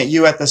yelling at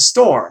you at the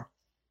store,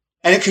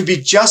 and it could be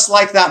just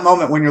like that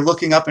moment when you're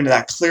looking up into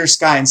that clear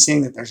sky and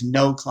seeing that there's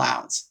no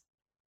clouds.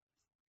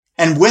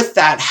 And with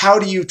that, how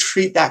do you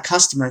treat that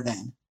customer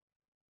then?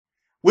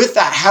 With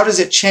that, how does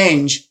it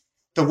change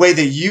the way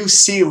that you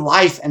see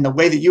life and the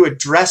way that you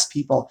address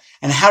people?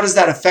 And how does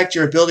that affect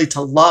your ability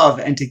to love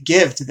and to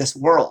give to this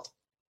world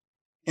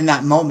in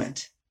that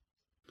moment?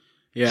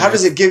 Yeah. How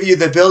does it give you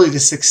the ability to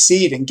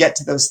succeed and get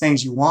to those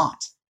things you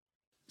want?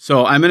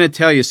 So I'm going to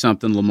tell you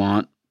something,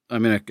 Lamont.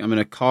 I'm going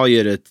to call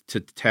you to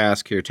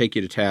task here, take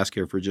you to task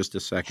here for just a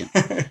second.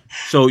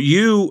 So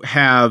you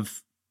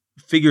have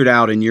figured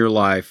out in your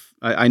life,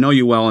 I know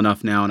you well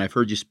enough now, and I've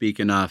heard you speak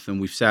enough, and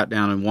we've sat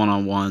down in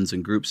one-on-ones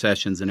and group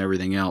sessions and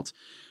everything else,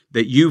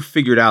 that you've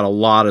figured out a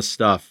lot of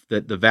stuff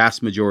that the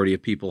vast majority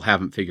of people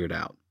haven't figured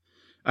out.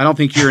 I don't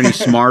think you're any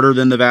smarter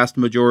than the vast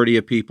majority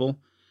of people.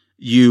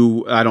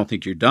 I don't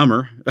think you're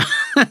dumber.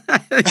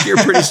 You're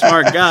a pretty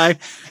smart guy,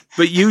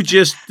 but you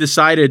just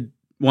decided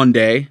one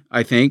day,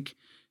 I think,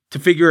 to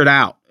figure it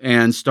out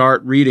and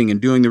start reading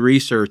and doing the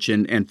research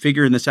and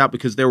figuring this out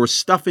because there was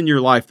stuff in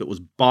your life that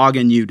was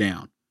bogging you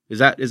down. Is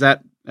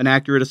that an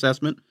accurate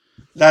assessment?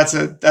 That's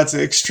an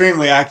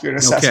extremely accurate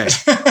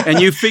assessment. Okay.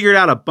 And you figured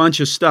out a bunch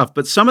of stuff,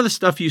 but some of the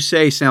stuff you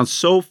say sounds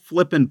so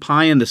flippin'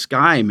 pie in the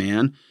sky,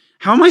 man.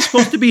 How am I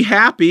supposed to be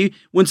happy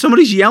when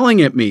somebody's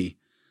yelling at me?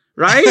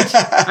 Right?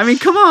 I mean,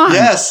 come on.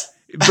 Yes.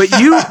 But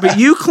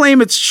you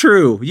claim it's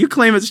true. You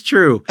claim it's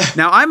true.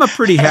 Now, I'm a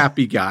pretty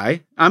happy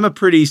guy.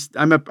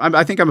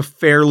 I think I'm a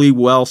fairly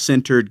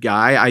well-centered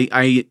guy.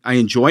 I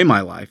enjoy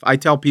my life. I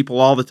tell people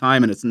all the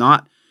time, and it's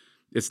not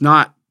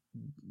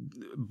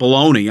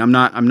baloney.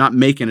 I'm not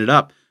making it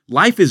up.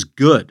 Life is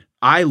good.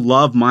 I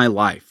love my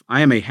life.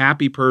 I am a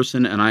happy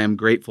person, and I am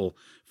grateful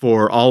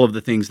for all of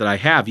the things that I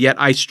have. Yet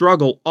I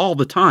struggle all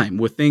the time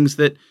with things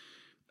that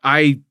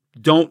I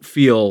don't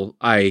feel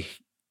I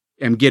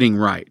am getting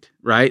right?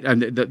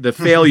 And the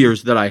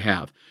failures that I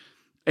have.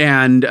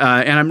 And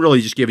I'm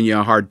really just giving you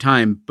a hard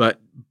time, but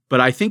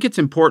I think it's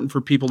important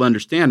for people to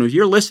understand, if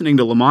you're listening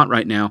to Lamont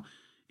right now,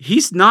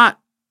 he's not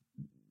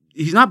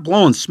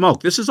blowing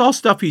smoke. This is all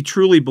stuff he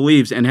truly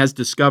believes and has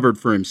discovered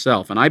for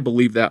himself. And I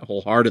believe that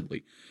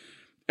wholeheartedly.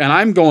 And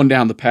I'm going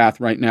down the path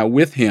right now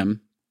with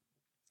him,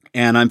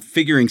 and I'm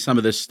figuring some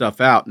of this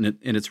stuff out, and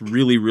it's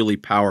really, really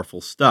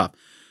powerful stuff.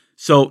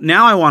 So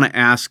now I want to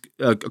ask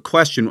a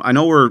question. I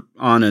know we're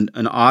on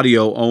an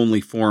audio-only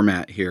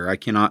format here. I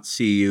cannot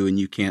see you and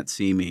you can't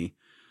see me.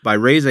 By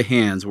raise of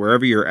hands,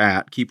 wherever you're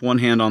at, keep one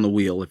hand on the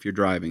wheel if you're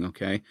driving,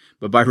 okay?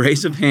 But by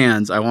raise of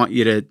hands, I want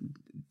you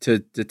to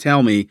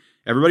tell me,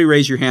 everybody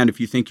raise your hand if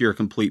you think you're a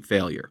complete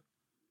failure.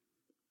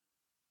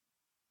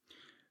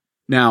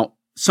 Now,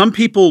 some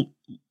people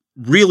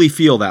really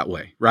feel that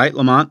way, right,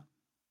 Lamont?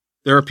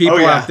 There are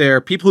people out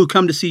there, people who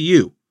come to see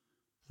you,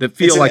 that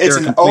feel like they're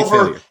a complete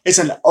failure. It's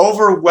an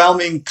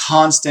overwhelming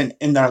constant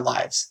in their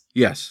lives.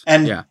 Yes.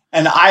 And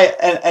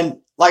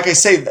like I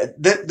say,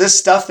 this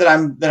stuff that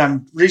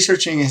I'm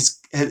researching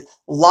a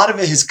lot of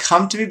it has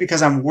come to me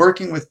because I'm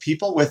working with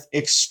people with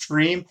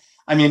extreme.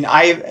 I mean,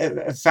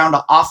 I found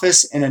an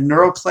office in a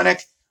neuro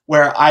clinic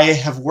where I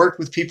have worked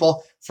with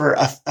people for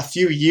a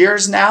few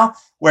years now,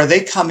 where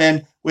they come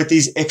in with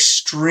these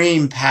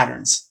extreme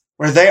patterns,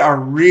 where they are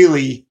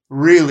really,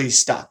 really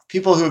stuck.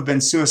 People who have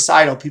been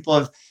suicidal, people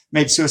have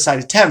made suicide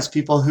attempts,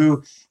 people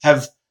who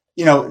have,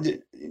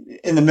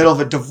 in the middle of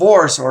a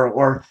divorce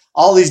or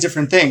all these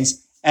different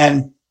things.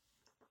 And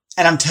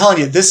I'm telling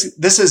you,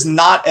 this is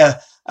not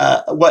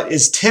what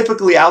is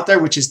typically out there,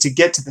 which is to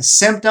get to the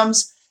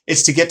symptoms.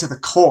 It's to get to the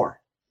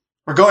core.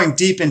 We're going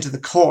deep into the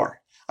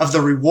core of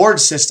the reward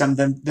system,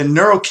 the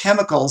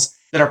neurochemicals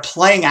that are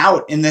playing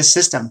out in this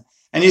system.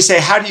 And you say,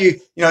 how do you,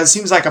 it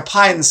seems like a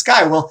pie in the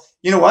sky. Well,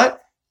 you know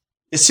what?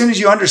 As soon as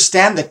you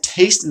understand the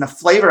taste and the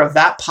flavor of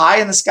that pie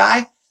in the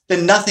sky,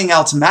 then nothing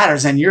else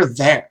matters and you're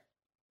there.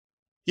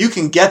 You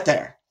can get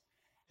there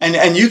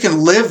and you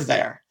can live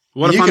there.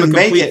 What if I'm a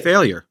complete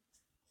failure?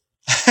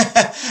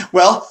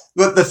 Well,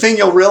 the thing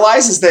you'll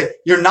realize is that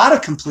you're not a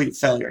complete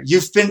failure.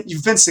 You've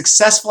been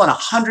successful in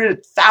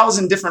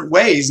 100,000 different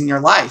ways in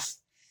your life,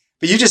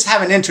 but you just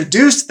haven't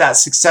introduced that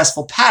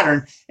successful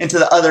pattern into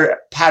the other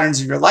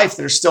patterns of your life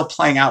that are still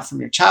playing out from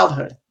your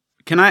childhood.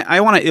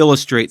 I want to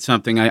illustrate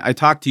something. I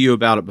talked to you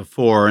about it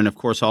before, and of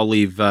course I'll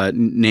leave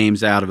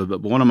names out of it,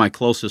 but one of my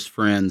closest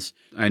friends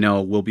I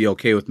know will be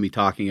okay with me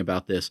talking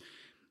about this.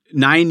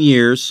 9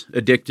 years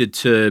addicted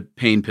to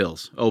pain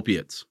pills,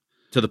 opiates,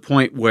 to the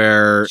point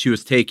where she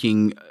was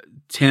taking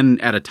 10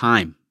 at a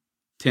time,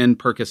 10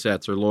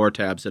 Percocets or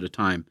Lortabs at a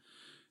time.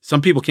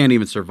 Some people can't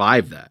even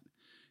survive that.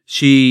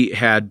 She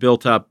had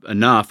built up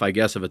enough, I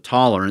guess, of a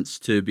tolerance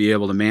to be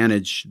able to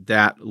manage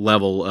that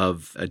level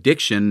of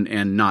addiction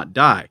and not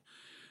die.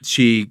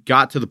 She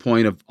got to the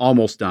point of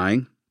almost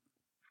dying,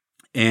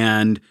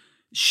 and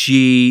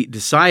she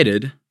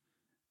decided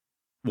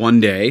one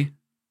day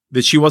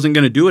that she wasn't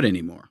going to do it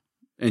anymore.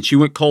 And she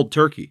went cold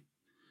turkey.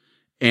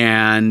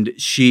 And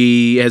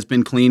she has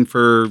been clean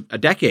for a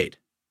decade.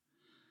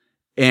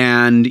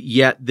 And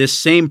yet this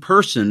same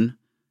person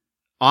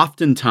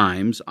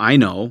oftentimes, I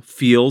know,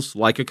 feels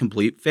like a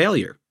complete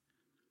failure.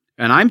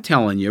 And I'm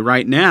telling you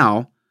right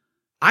now,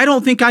 I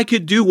don't think I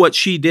could do what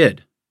she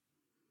did.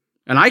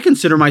 And I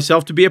consider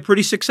myself to be a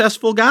pretty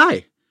successful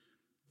guy.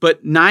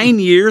 But 9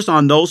 years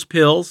on those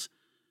pills,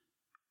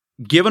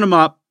 giving them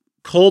up,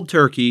 cold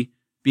turkey,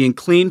 being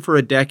clean for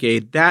a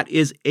decade, that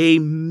is a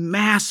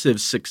massive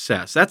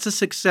success. That's a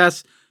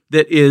success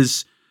that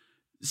is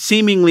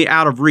seemingly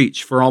out of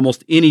reach for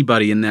almost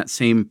anybody in that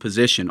same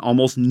position.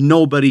 Almost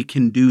nobody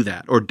can do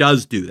that or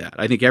does do that.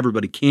 I think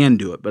everybody can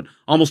do it, but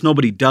almost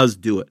nobody does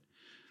do it.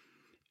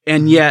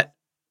 And yet,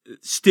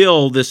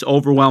 still this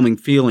overwhelming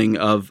feeling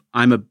of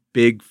I'm a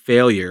big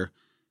failure.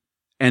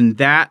 And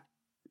that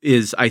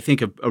is, I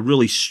think, a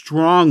really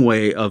strong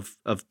way of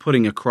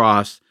putting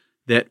across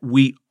that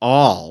we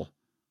all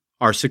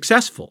are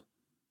successful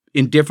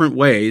in different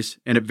ways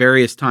and at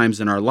various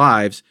times in our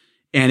lives.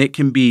 And it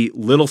can be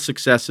little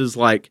successes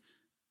like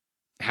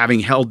having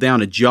held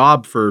down a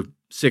job for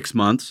 6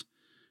 months,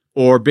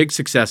 or big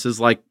successes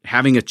like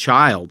having a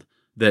child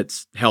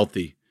that's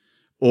healthy,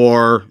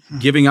 or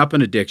giving up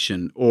an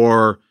addiction,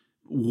 or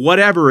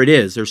whatever it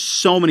is. There's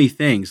so many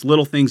things,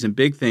 little things and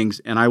big things.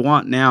 And I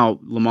want now,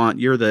 Lamont,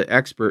 you're the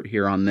expert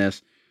here on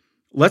this.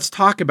 Let's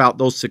talk about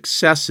those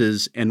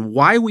successes and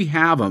why we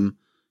have them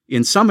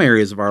in some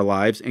areas of our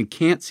lives and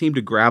can't seem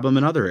to grab them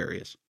in other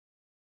areas.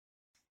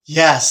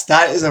 Yes,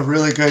 that is a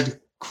really good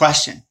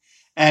question.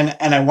 And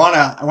I want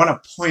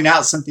to point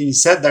out something you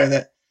said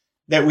there,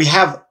 that we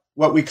have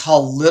what we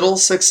call little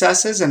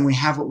successes and we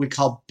have what we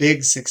call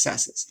big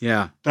successes.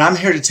 Yeah. But I'm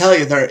here to tell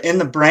you, they're in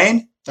the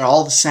brain, they're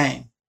all the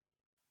same.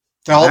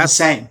 They're all the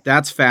same.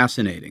 That's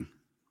fascinating.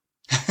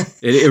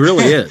 It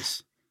really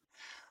is.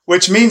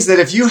 Which means that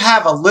if you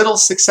have a little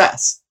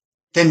success,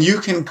 then you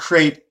can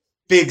create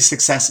big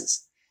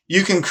successes.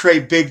 You can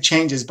create big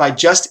changes by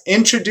just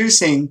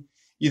introducing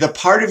the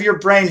part of your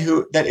brain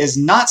that is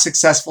not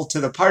successful to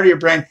the part of your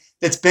brain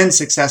that's been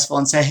successful,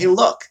 and say, hey,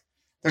 look,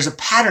 there's a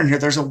pattern here.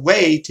 There's a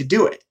way to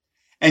do it.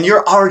 And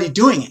you're already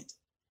doing it.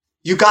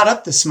 You got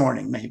up this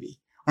morning, maybe.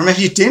 Or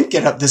maybe you didn't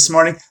get up this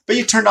morning, but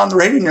you turned on the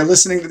radio and you're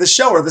listening to the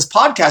show, or this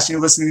podcast and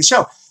you're listening to the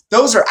show.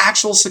 Those are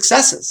actual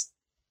successes.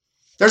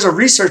 There's a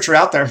researcher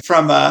out there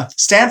from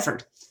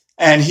Stanford,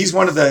 and he's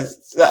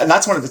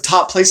that's one of the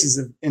top places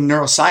in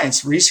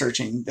neuroscience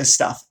researching this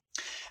stuff.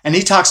 And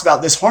he talks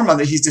about this hormone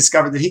that he's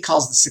discovered that he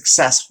calls the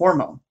success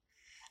hormone.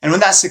 And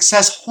when that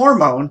success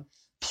hormone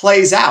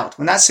plays out,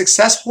 when that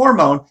success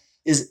hormone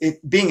is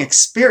being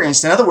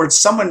experienced, in other words,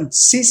 someone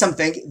sees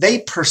something they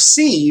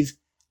perceive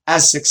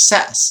as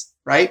success,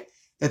 right?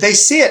 That they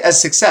see it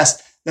as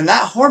success, then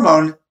that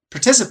hormone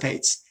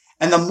participates.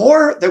 And the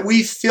more that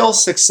we feel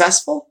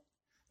successful,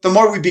 the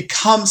more we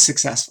become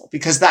successful,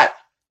 because I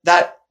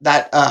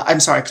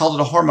called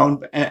it a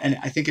hormone, and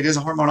I think it is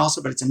a hormone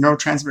also, but it's a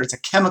neurotransmitter. It's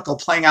a chemical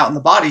playing out in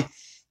the body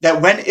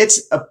that when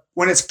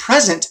it's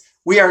present,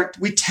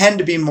 we tend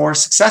to be more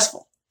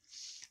successful.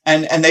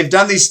 And they've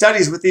done these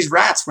studies with these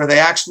rats where they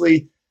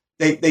actually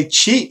they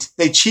cheat.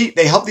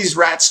 They help these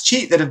rats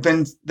cheat that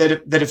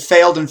have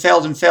failed and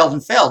failed and failed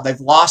and failed.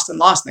 They've lost and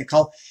lost.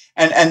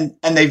 And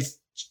they've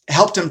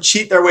helped them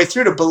cheat their way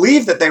through to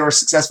believe that they were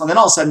successful. And then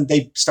all of a sudden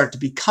they start to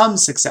become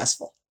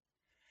successful.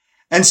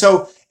 And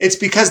so it's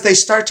because they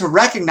start to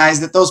recognize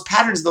that those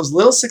patterns, those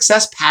little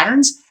success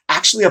patterns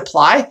actually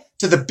apply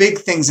to the big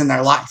things in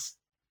their life.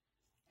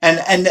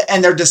 And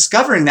they're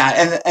discovering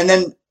that. And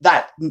then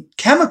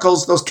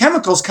those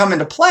chemicals come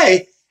into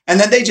play, and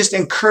then they just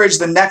encourage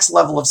the next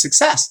level of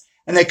success.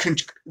 And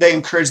they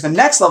encourage the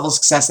next level of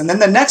success, and then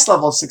the next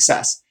level of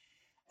success.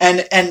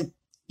 And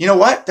you know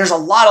what? There's a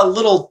lot of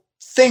little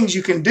things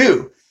you can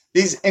do.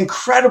 These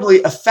incredibly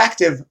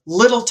effective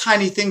little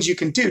tiny things you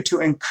can do to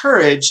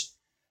encourage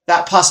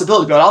that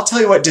possibility. But I'll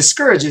tell you what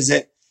discourages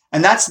it.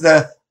 And that's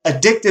the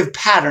addictive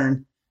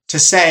pattern to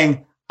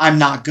saying, I'm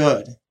not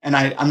good. And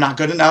I'm not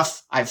good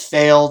enough. I've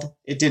failed.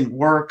 It didn't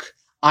work.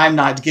 I'm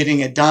not getting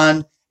it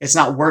done. It's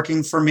not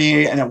working for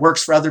me. And it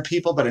works for other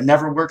people, but it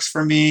never works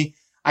for me.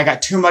 I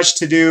got too much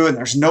to do and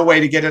there's no way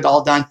to get it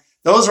all done.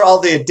 Those are all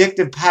the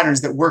addictive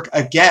patterns that work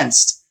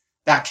against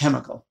that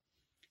chemical.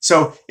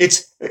 So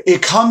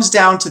it comes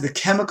down to the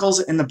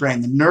chemicals in the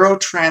brain, the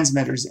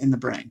neurotransmitters in the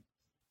brain.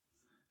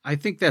 I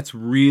think that's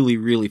really,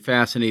 really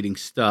fascinating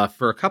stuff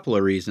for a couple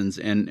of reasons.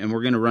 And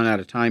we're going to run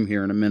out of time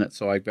here in a minute,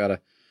 so I've got to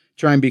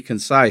try and be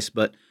concise.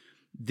 But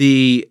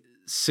the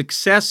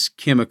success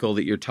chemical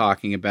that you're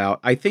talking about,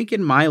 I think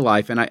in my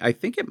life, and I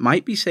think it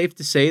might be safe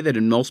to say that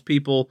in most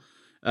people,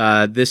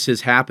 this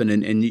has happened,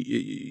 and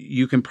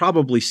you can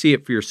probably see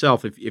it for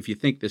yourself if you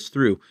think this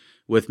through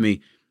with me.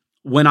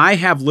 When I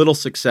have little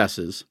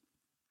successes,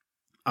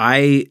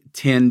 I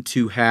tend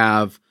to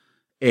have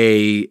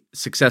a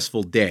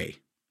successful day,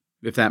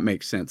 if that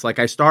makes sense. Like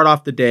I start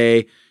off the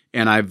day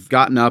and I've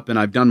gotten up and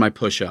I've done my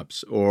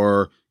push-ups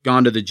or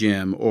gone to the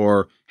gym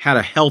or had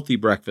a healthy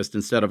breakfast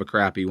instead of a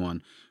crappy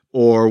one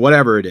or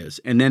whatever it is.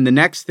 And then the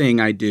next thing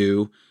I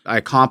do, I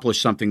accomplish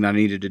something that I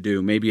needed to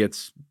do. Maybe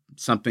it's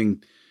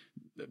something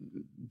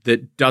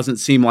that doesn't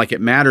seem like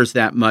it matters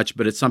that much,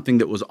 but it's something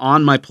that was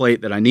on my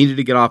plate that I needed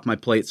to get off my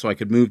plate so I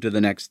could move to the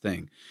next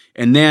thing.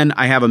 And then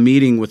I have a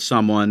meeting with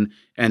someone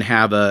and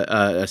have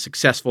a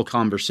successful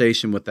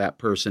conversation with that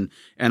person.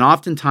 And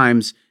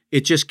oftentimes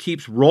it just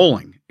keeps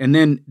rolling. And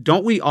then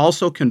don't we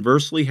also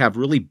conversely have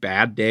really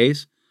bad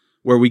days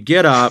where we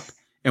get up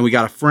and we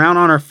got a frown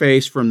on our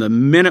face from the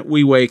minute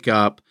we wake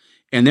up,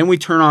 and then we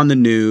turn on the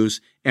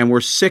news and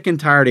we're sick and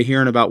tired of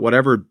hearing about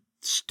whatever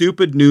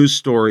stupid news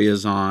story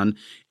is on,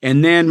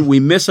 and then we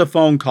miss a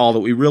phone call that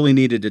we really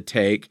needed to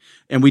take,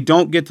 and we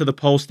don't get to the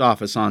post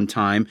office on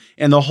time,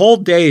 and the whole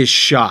day is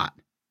shot.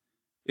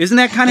 Isn't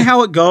that kind of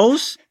how it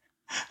goes?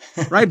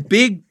 Right?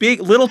 Big,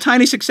 little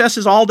tiny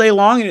successes all day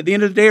long, and at the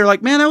end of the day, you're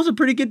like, man, that was a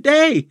pretty good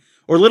day.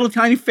 Or little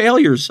tiny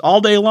failures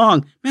all day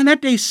long. Man,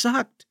 that day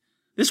sucked.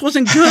 This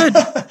wasn't good.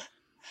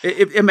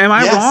 Am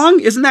I wrong?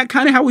 Isn't that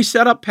kind of how we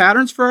set up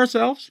patterns for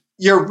ourselves?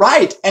 You're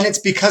right, and it's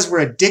because we're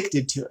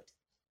addicted to it.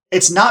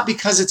 It's not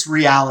because it's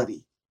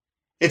reality.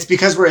 It's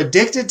because we're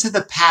addicted to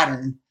the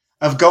pattern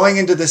of going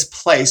into this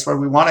place where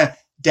we want to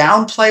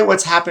downplay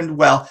what's happened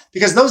well.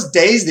 Because those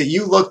days that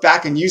you look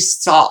back and you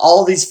saw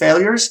all these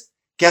failures,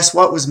 guess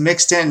what was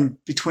mixed in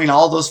between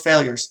all those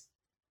failures?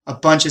 A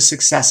bunch of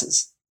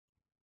successes.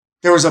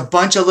 There was a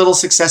bunch of little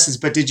successes,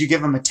 but did you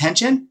give them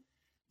attention?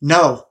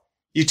 No,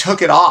 you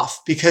took it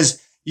off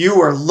because you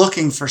were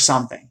looking for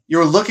something. You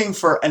were looking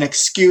for an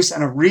excuse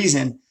and a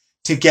reason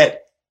to get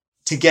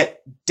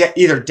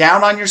either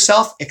down on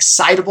yourself,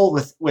 excitable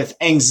with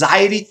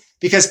anxiety,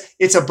 because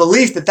it's a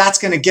belief that that's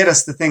going to get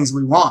us the things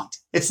we want.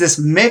 It's this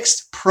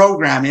mixed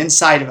program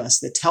inside of us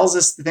that tells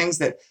us the things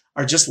that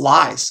are just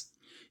lies.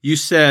 You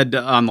said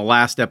on the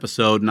last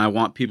episode, and I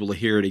want people to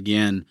hear it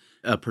again,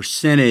 a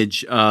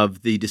percentage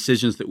of the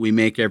decisions that we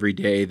make every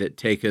day that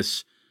take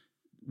us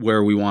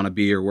where we want to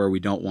be or where we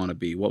don't want to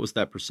be. What was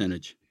that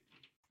percentage?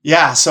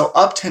 Yeah, so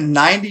up to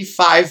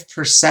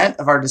 95%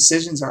 of our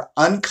decisions are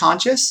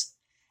unconscious.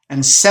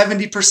 And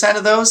 70%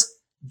 of those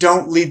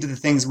don't lead to the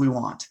things we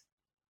want.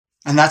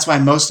 And that's why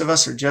most of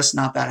us are just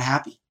not that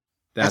happy.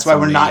 That's why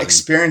we're not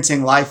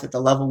experiencing life at the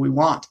level we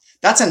want.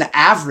 That's an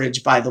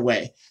average, by the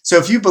way. So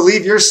if you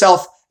believe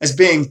yourself as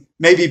being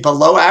maybe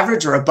below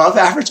average or above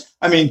average,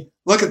 I mean,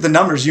 look at the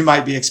numbers you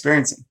might be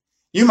experiencing.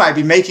 You might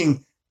be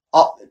making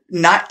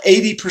not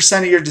 80%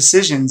 of your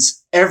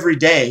decisions every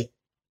day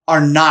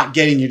are not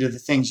getting you to the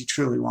things you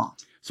truly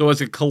want. So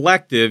as a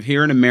collective,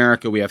 here in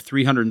America, we have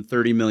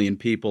 330 million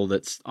people.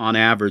 That's on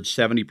average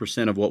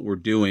 70% of what we're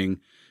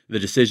doing. The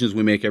decisions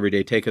we make every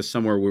day take us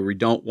somewhere where we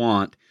don't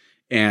want.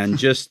 And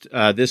just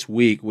this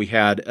week, we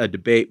had a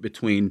debate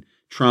between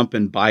Trump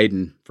and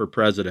Biden for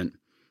president.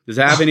 Does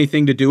that have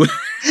anything to do with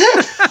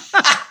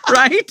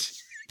right?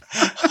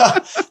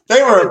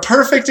 They were a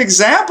perfect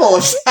example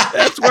of that.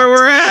 That's where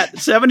we're at.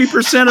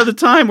 70% of the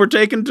time we're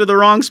taken to the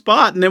wrong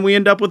spot, and then we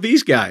end up with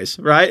these guys,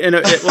 right? And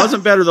it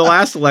wasn't better the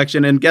last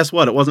election, and guess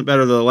what? It wasn't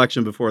better the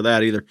election before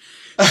that either.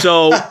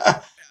 So,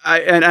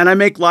 I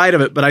make light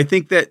of it, but I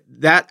think that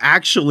that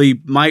actually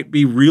might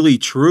be really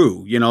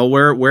true. You know,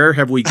 where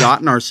have we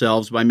gotten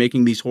ourselves by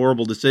making these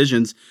horrible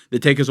decisions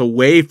that take us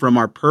away from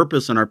our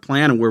purpose and our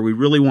plan and where we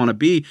really want to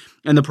be?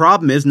 And the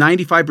problem is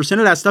 95%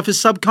 of that stuff is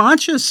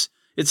subconscious.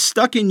 It's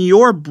stuck in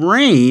your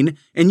brain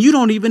and you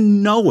don't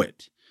even know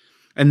it.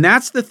 And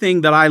that's the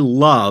thing that I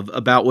love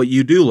about what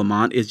you do,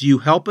 Lamont, is you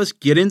help us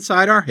get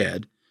inside our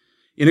head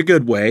in a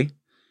good way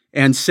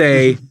and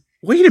say,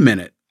 wait a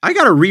minute, I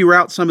got to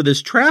reroute some of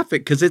this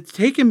traffic because it's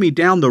taking me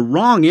down the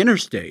wrong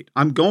interstate.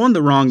 I'm going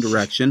the wrong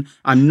direction.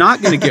 I'm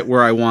not going to get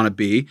where I want to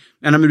be.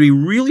 And I'm going to be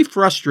really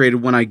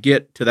frustrated when I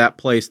get to that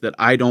place that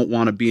I don't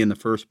want to be in the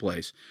first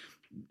place.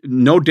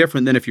 No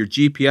different than if your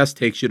GPS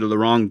takes you to the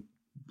wrong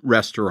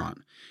restaurant.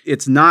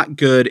 It's not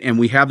good, and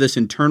we have this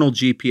internal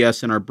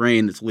GPS in our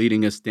brain that's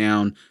leading us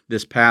down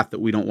this path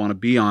that we don't want to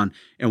be on.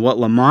 And what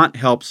Lamont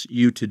helps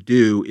you to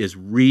do is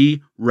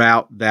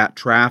reroute that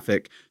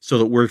traffic so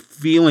that we're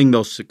feeling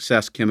those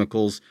success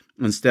chemicals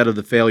instead of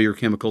the failure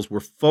chemicals. We're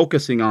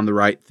focusing on the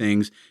right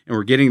things, and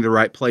we're getting to the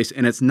right place.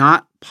 And it's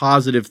not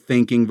positive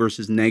thinking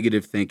versus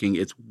negative thinking.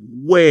 It's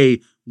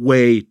way,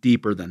 way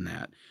deeper than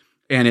that.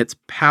 And it's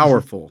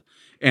powerful.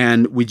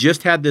 And we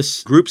just had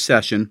this group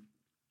session.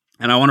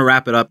 And I want to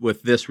wrap it up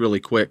with this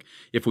really quick,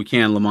 if we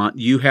can, Lamont.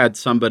 You had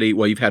somebody,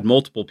 well, you've had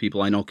multiple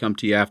people I know come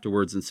to you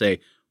afterwards and say,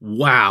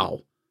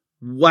 wow,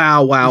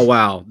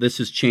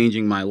 this is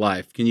changing my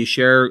life. Can you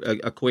share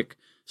a quick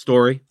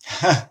story?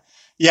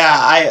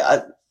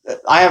 Yeah,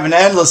 I have an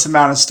endless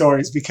amount of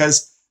stories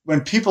because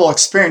when people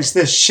experience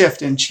this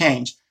shift and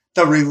change,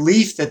 the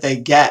relief that they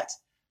get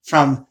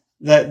from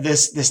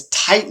this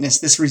tightness,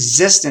 this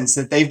resistance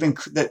that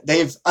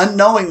they've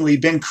unknowingly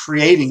been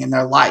creating in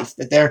their life,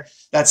 that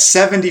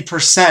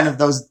 70% of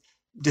those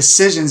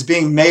decisions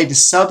being made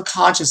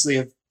subconsciously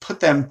have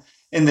put them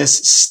in this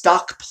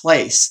stuck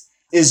place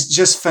is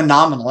just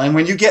phenomenal. And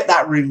when you get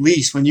that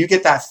release, when you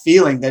get that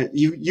feeling that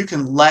you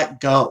can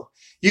let go,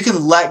 you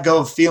can let go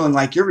of feeling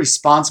like you're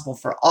responsible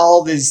for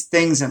all these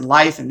things in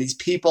life and these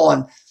people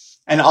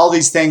and all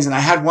these things. And I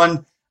had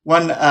one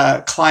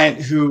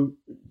client who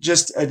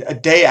just a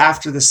day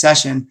after the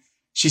session,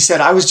 she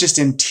said, I was just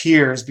in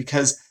tears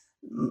because,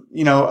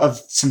 you know, of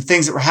some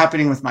things that were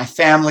happening with my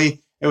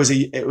family. It was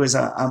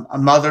a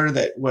mother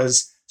that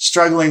was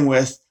struggling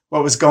with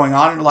what was going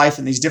on in her life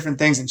and these different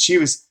things. And she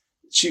was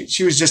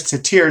just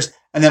to tears.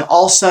 And then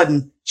all of a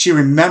sudden she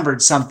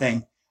remembered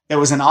something that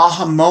was an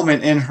aha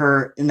moment in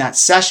her, in that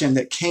session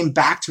that came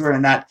back to her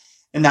in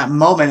that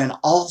moment. And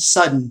all of a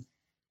sudden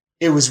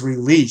it was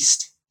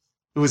released.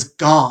 It was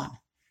gone.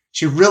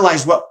 She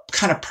realized what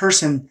kind of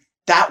person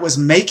that was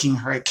making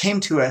her. It came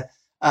to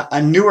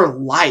a newer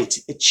light.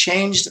 It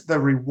changed the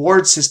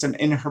reward system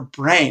in her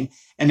brain.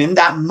 And in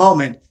that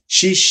moment,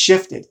 she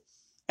shifted.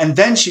 And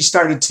then she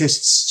started to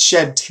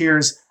shed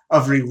tears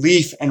of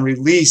relief and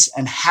release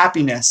and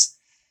happiness.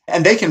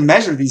 And they can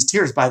measure these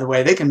tears, by the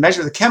way. They can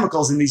measure the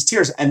chemicals in these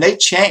tears, and they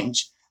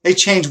change. They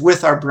change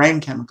with our brain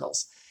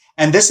chemicals.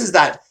 And this is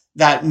that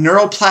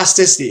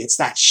neuroplasticity. It's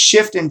that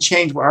shift and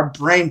change where our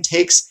brain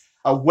takes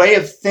a way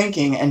of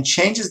thinking and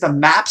changes the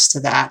maps to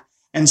that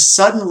and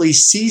suddenly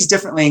sees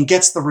differently and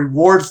gets the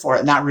reward for it.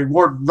 And that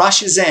reward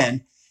rushes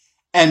in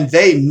and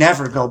they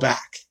never go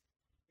back.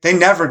 They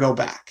never go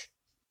back.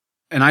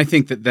 And I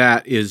think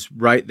that is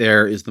right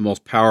there is the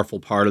most powerful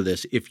part of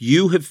this. If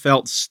you have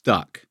felt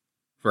stuck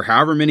for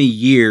however many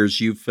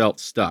years you've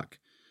felt stuck,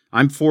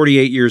 I'm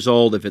 48 years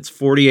old. If it's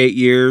 48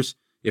 years,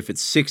 if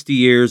it's 60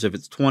 years, if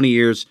it's 20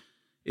 years,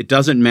 it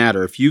doesn't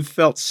matter. If you've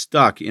felt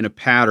stuck in a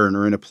pattern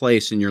or in a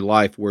place in your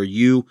life where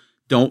you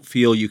don't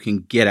feel you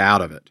can get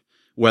out of it,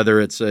 whether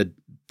it's a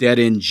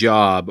dead-end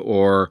job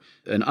or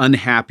an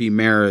unhappy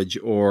marriage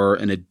or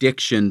an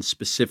addiction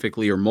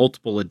specifically or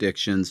multiple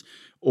addictions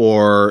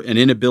or an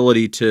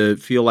inability to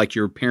feel like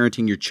you're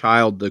parenting your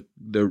child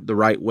the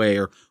right way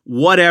or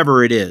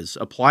whatever it is,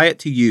 apply it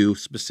to you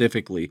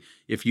specifically.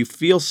 If you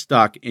feel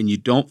stuck and you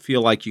don't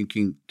feel like you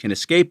can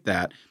escape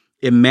that,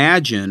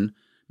 imagine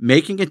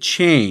making a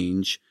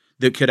change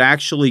that could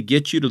actually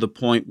get you to the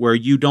point where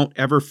you don't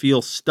ever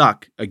feel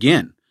stuck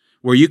again,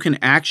 where you can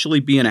actually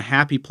be in a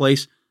happy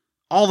place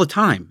all the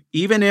time,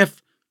 even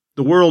if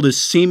the world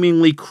is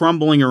seemingly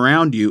crumbling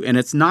around you. And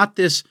it's not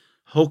this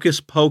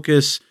hocus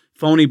pocus,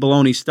 phony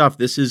baloney stuff.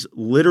 This is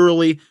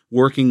literally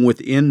working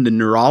within the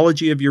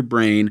neurology of your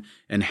brain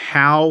and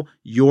how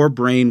your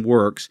brain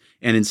works.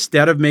 And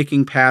instead of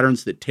making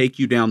patterns that take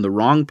you down the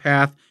wrong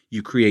path,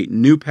 you create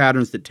new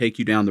patterns that take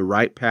you down the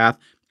right path.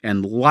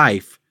 And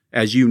life,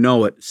 as you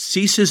know it,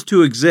 ceases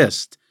to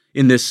exist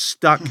in this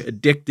stuck,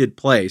 addicted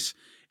place.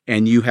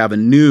 And you have a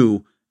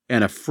new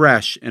and a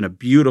fresh and a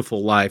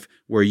beautiful life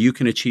where you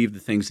can achieve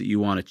the things that you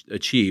want to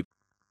achieve.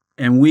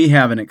 And we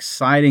have an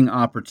exciting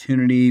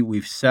opportunity.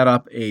 We've set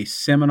up a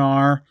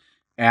seminar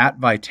at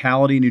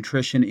Vitality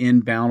Nutrition in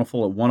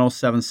Bountiful at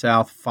 107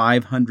 South,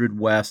 500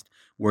 West,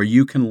 where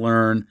you can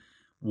learn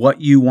what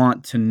you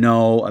want to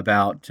know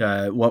about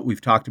what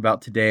we've talked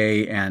about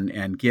today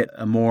and get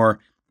a more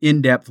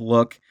in-depth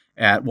look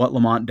at what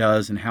Lamont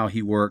does and how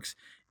he works.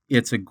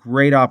 It's a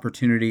great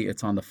opportunity.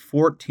 It's on the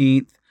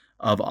 14th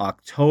of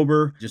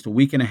October, just a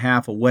week and a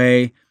half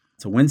away.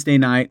 It's a Wednesday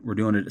night. We're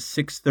doing it at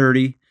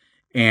 6:30,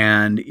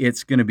 and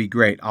it's going to be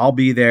great. I'll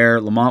be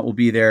there. Lamont will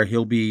be there.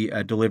 He'll be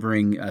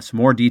delivering some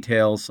more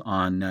details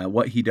on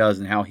what he does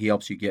and how he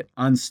helps you get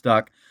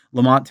unstuck.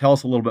 Lamont, tell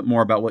us a little bit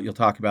more about what you'll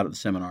talk about at the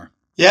seminar.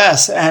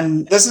 Yes,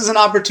 and this is an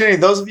opportunity.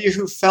 Those of you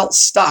who felt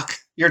stuck,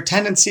 your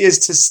tendency is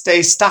to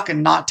stay stuck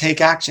and not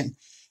take action.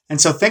 And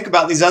so think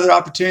about these other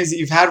opportunities that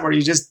you've had where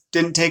you just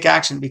didn't take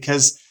action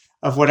because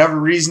of whatever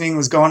reasoning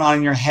was going on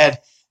in your head.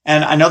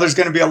 And I know there's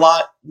going to be a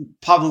lot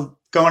probably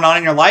going on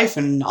in your life.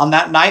 And on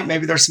that night,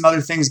 maybe there's some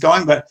other things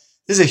going, but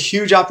this is a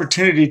huge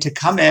opportunity to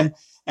come in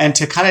and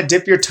to kind of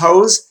dip your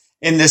toes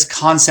in this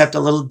concept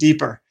a little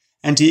deeper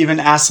and to even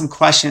ask some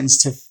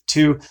questions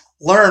to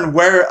learn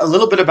a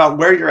little bit about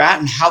where you're at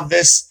and how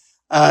this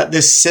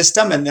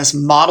system and this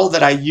model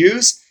that I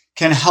use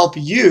can help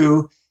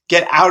you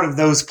get out of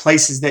those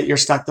places that you're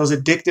stuck, those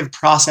addictive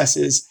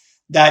processes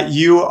that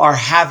you are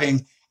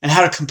having, and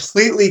how to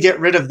completely get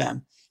rid of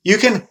them. You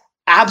can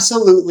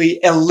absolutely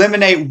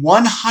eliminate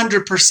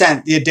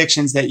 100% the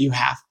addictions that you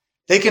have.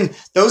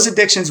 Those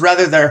addictions,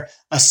 whether they're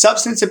a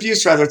substance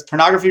abuse, whether it's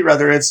pornography,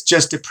 whether it's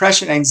just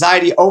depression,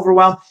 anxiety,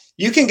 overwhelm,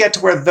 you can get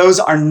to where those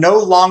are no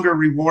longer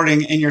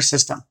rewarding in your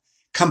system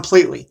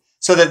completely,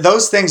 so that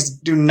those things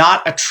do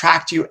not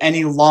attract you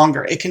any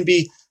longer. It can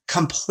be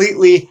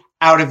completely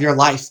out of your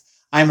life.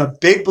 I'm a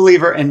big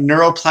believer in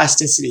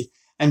neuroplasticity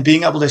and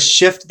being able to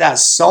shift that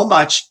so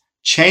much,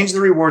 change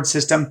the reward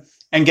system,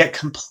 and get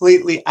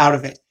completely out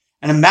of it.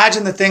 And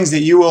imagine the things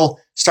that you will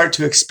start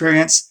to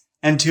experience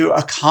and to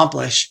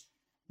accomplish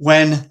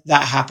when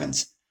that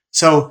happens.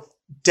 So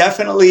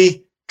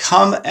definitely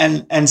come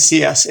and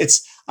see us.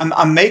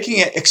 I'm making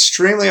it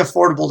extremely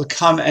affordable to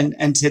come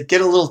and to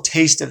get a little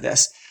taste of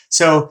this.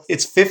 So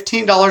it's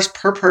 $15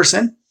 per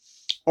person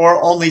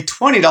or only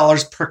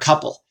 $20 per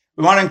couple.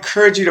 We want to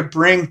encourage you to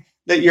bring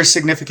your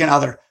significant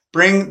other,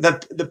 bring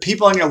the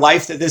people in your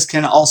life that this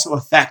can also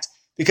affect,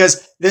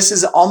 because this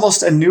is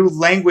almost a new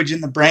language in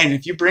the brain.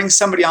 If you bring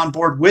somebody on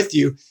board with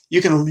you,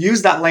 you can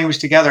use that language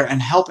together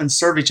and help and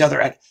serve each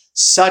other at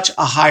such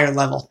a higher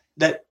level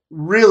that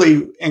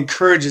really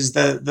encourages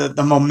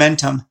the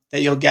momentum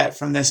that you'll get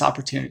from this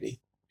opportunity.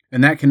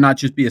 And that can not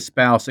just be a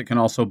spouse, it can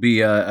also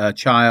be a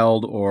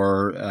child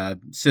or a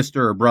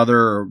sister or brother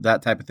or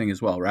that type of thing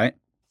as well, right?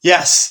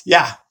 Yes.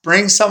 Yeah.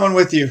 Bring someone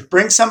with you.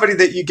 Bring somebody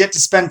that you get to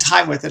spend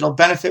time with. It'll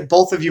benefit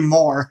both of you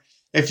more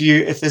if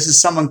this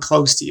is someone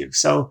close to you.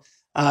 So,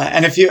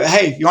 and if you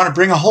want to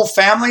bring a whole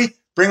family,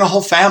 bring a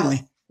whole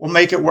family. We'll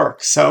make it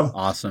work. So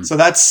awesome. So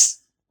that's,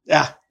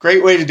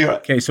 great way to do it.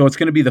 Okay. So it's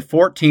going to be the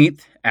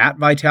 14th at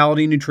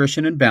Vitality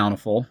Nutrition in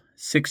Bountiful,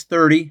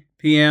 6:30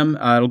 p.m.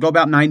 It'll go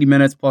about 90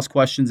 minutes plus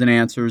questions and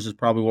answers is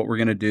probably what we're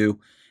going to do.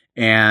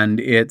 And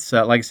it's,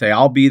 like I say,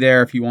 I'll be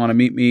there. If you want to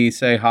meet me,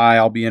 say hi.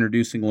 I'll be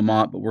introducing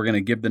Lamont, but we're going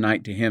to give the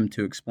night to him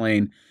to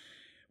explain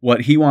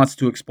what he wants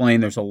to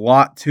explain. There's a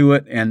lot to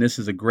it, and this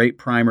is a great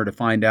primer to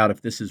find out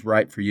if this is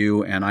right for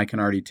you. And I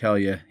can already tell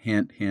you,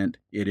 hint, hint,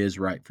 it is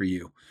right for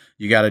you.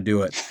 You got to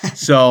do it.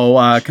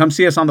 So come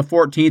see us on the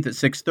 14th at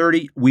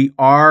 6:30. We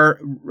are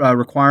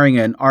requiring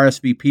an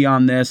RSVP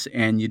on this,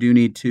 and you do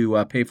need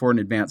to pay for it in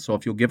advance. So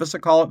if you'll give us a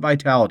call at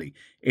Vitality,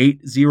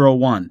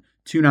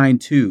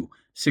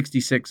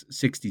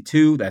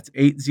 801-292-6662. That's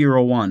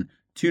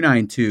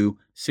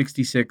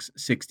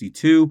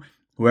 801-292-6662.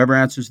 Whoever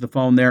answers the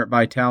phone there at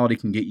Vitality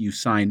can get you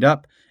signed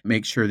up.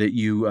 Make sure that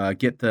you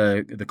get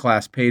the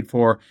class paid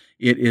for.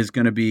 It is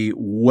going to be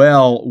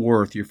well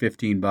worth your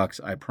 $15,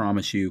 I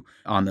promise you.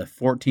 On the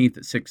 14th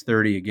at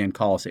 6:30, again,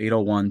 call us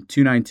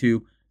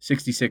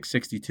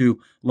 801-292-6662.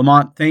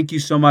 Lamont, thank you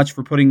so much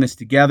for putting this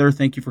together.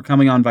 Thank you for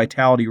coming on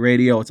Vitality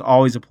Radio. It's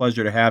always a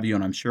pleasure to have you,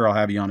 and I'm sure I'll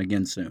have you on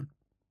again soon.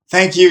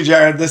 Thank you,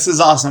 Jared. This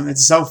is awesome.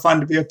 It's so fun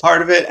to be a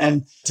part of it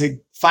and to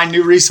find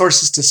new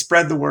resources to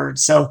spread the word.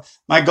 So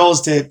my goal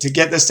is to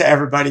get this to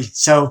everybody.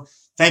 So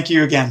thank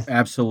you again.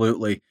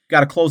 Absolutely.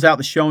 Got to close out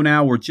the show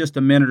now. We're just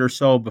a minute or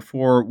so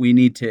before we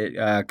need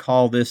to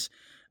call this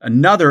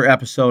another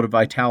episode of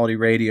Vitality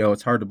Radio.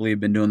 It's hard to believe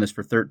I've been doing this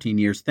for 13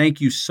 years.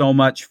 Thank you so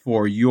much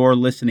for your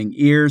listening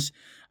ears.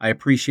 I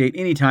appreciate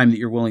any time that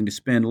you're willing to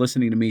spend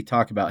listening to me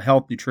talk about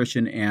health,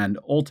 nutrition, and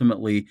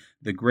ultimately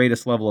the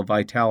greatest level of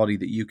vitality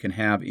that you can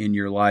have in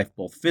your life,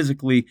 both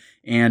physically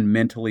and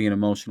mentally and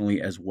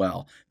emotionally as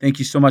well. Thank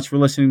you so much for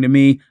listening to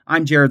me.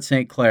 I'm Jared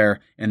St.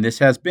 Clair, and this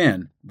has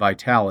been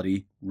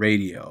Vitality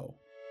Radio.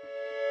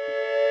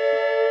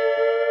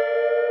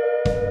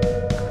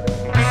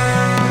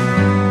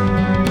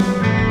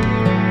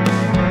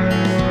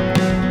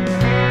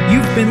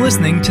 You've been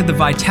listening to the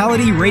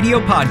Vitality Radio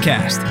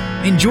Podcast.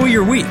 Enjoy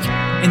your week.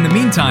 In the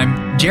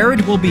meantime,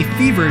 Jared will be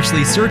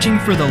feverishly searching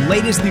for the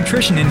latest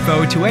nutrition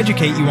info to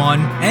educate you on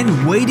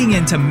and wading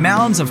into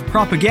mounds of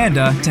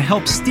propaganda to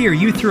help steer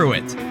you through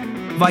it.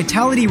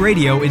 Vitality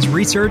Radio is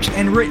researched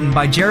and written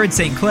by Jared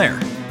St. Clair,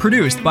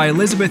 produced by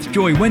Elizabeth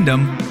Joy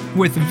Wyndham,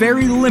 with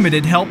very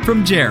limited help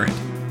from Jared.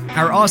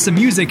 Our awesome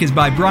music is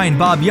by Brian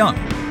Bob Young.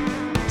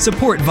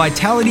 Support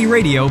Vitality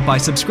Radio by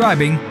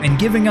subscribing and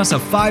giving us a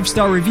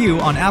 5-star review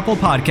on Apple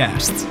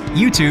Podcasts,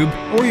 YouTube,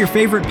 or your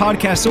favorite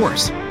podcast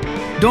source.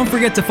 Don't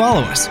forget to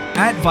follow us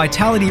at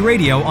Vitality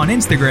Radio on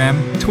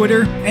Instagram,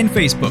 Twitter, and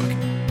Facebook.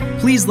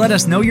 Please let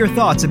us know your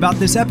thoughts about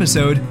this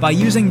episode by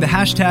using the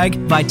hashtag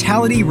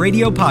Vitality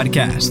Radio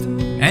Podcast.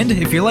 And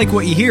if you like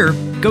what you hear,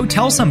 go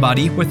tell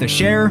somebody with a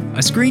share,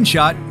 a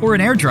screenshot, or an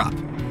airdrop.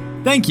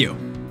 Thank you.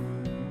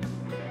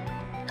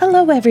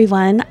 Hello,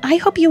 everyone. I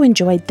hope you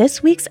enjoyed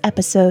this week's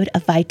episode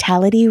of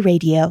Vitality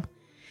Radio.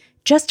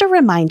 Just a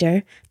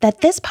reminder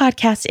that this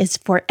podcast is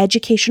for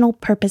educational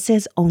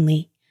purposes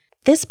only.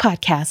 This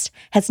podcast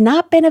has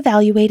not been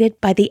evaluated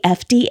by the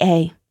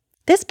FDA.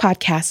 This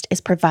podcast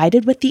is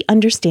provided with the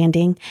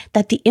understanding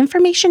that the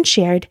information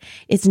shared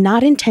is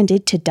not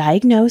intended to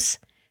diagnose,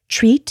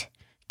 treat,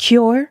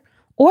 cure,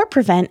 or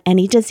prevent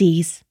any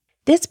disease.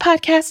 This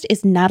podcast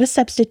is not a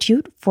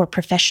substitute for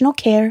professional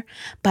care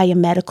by a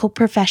medical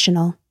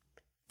professional.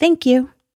 Thank you.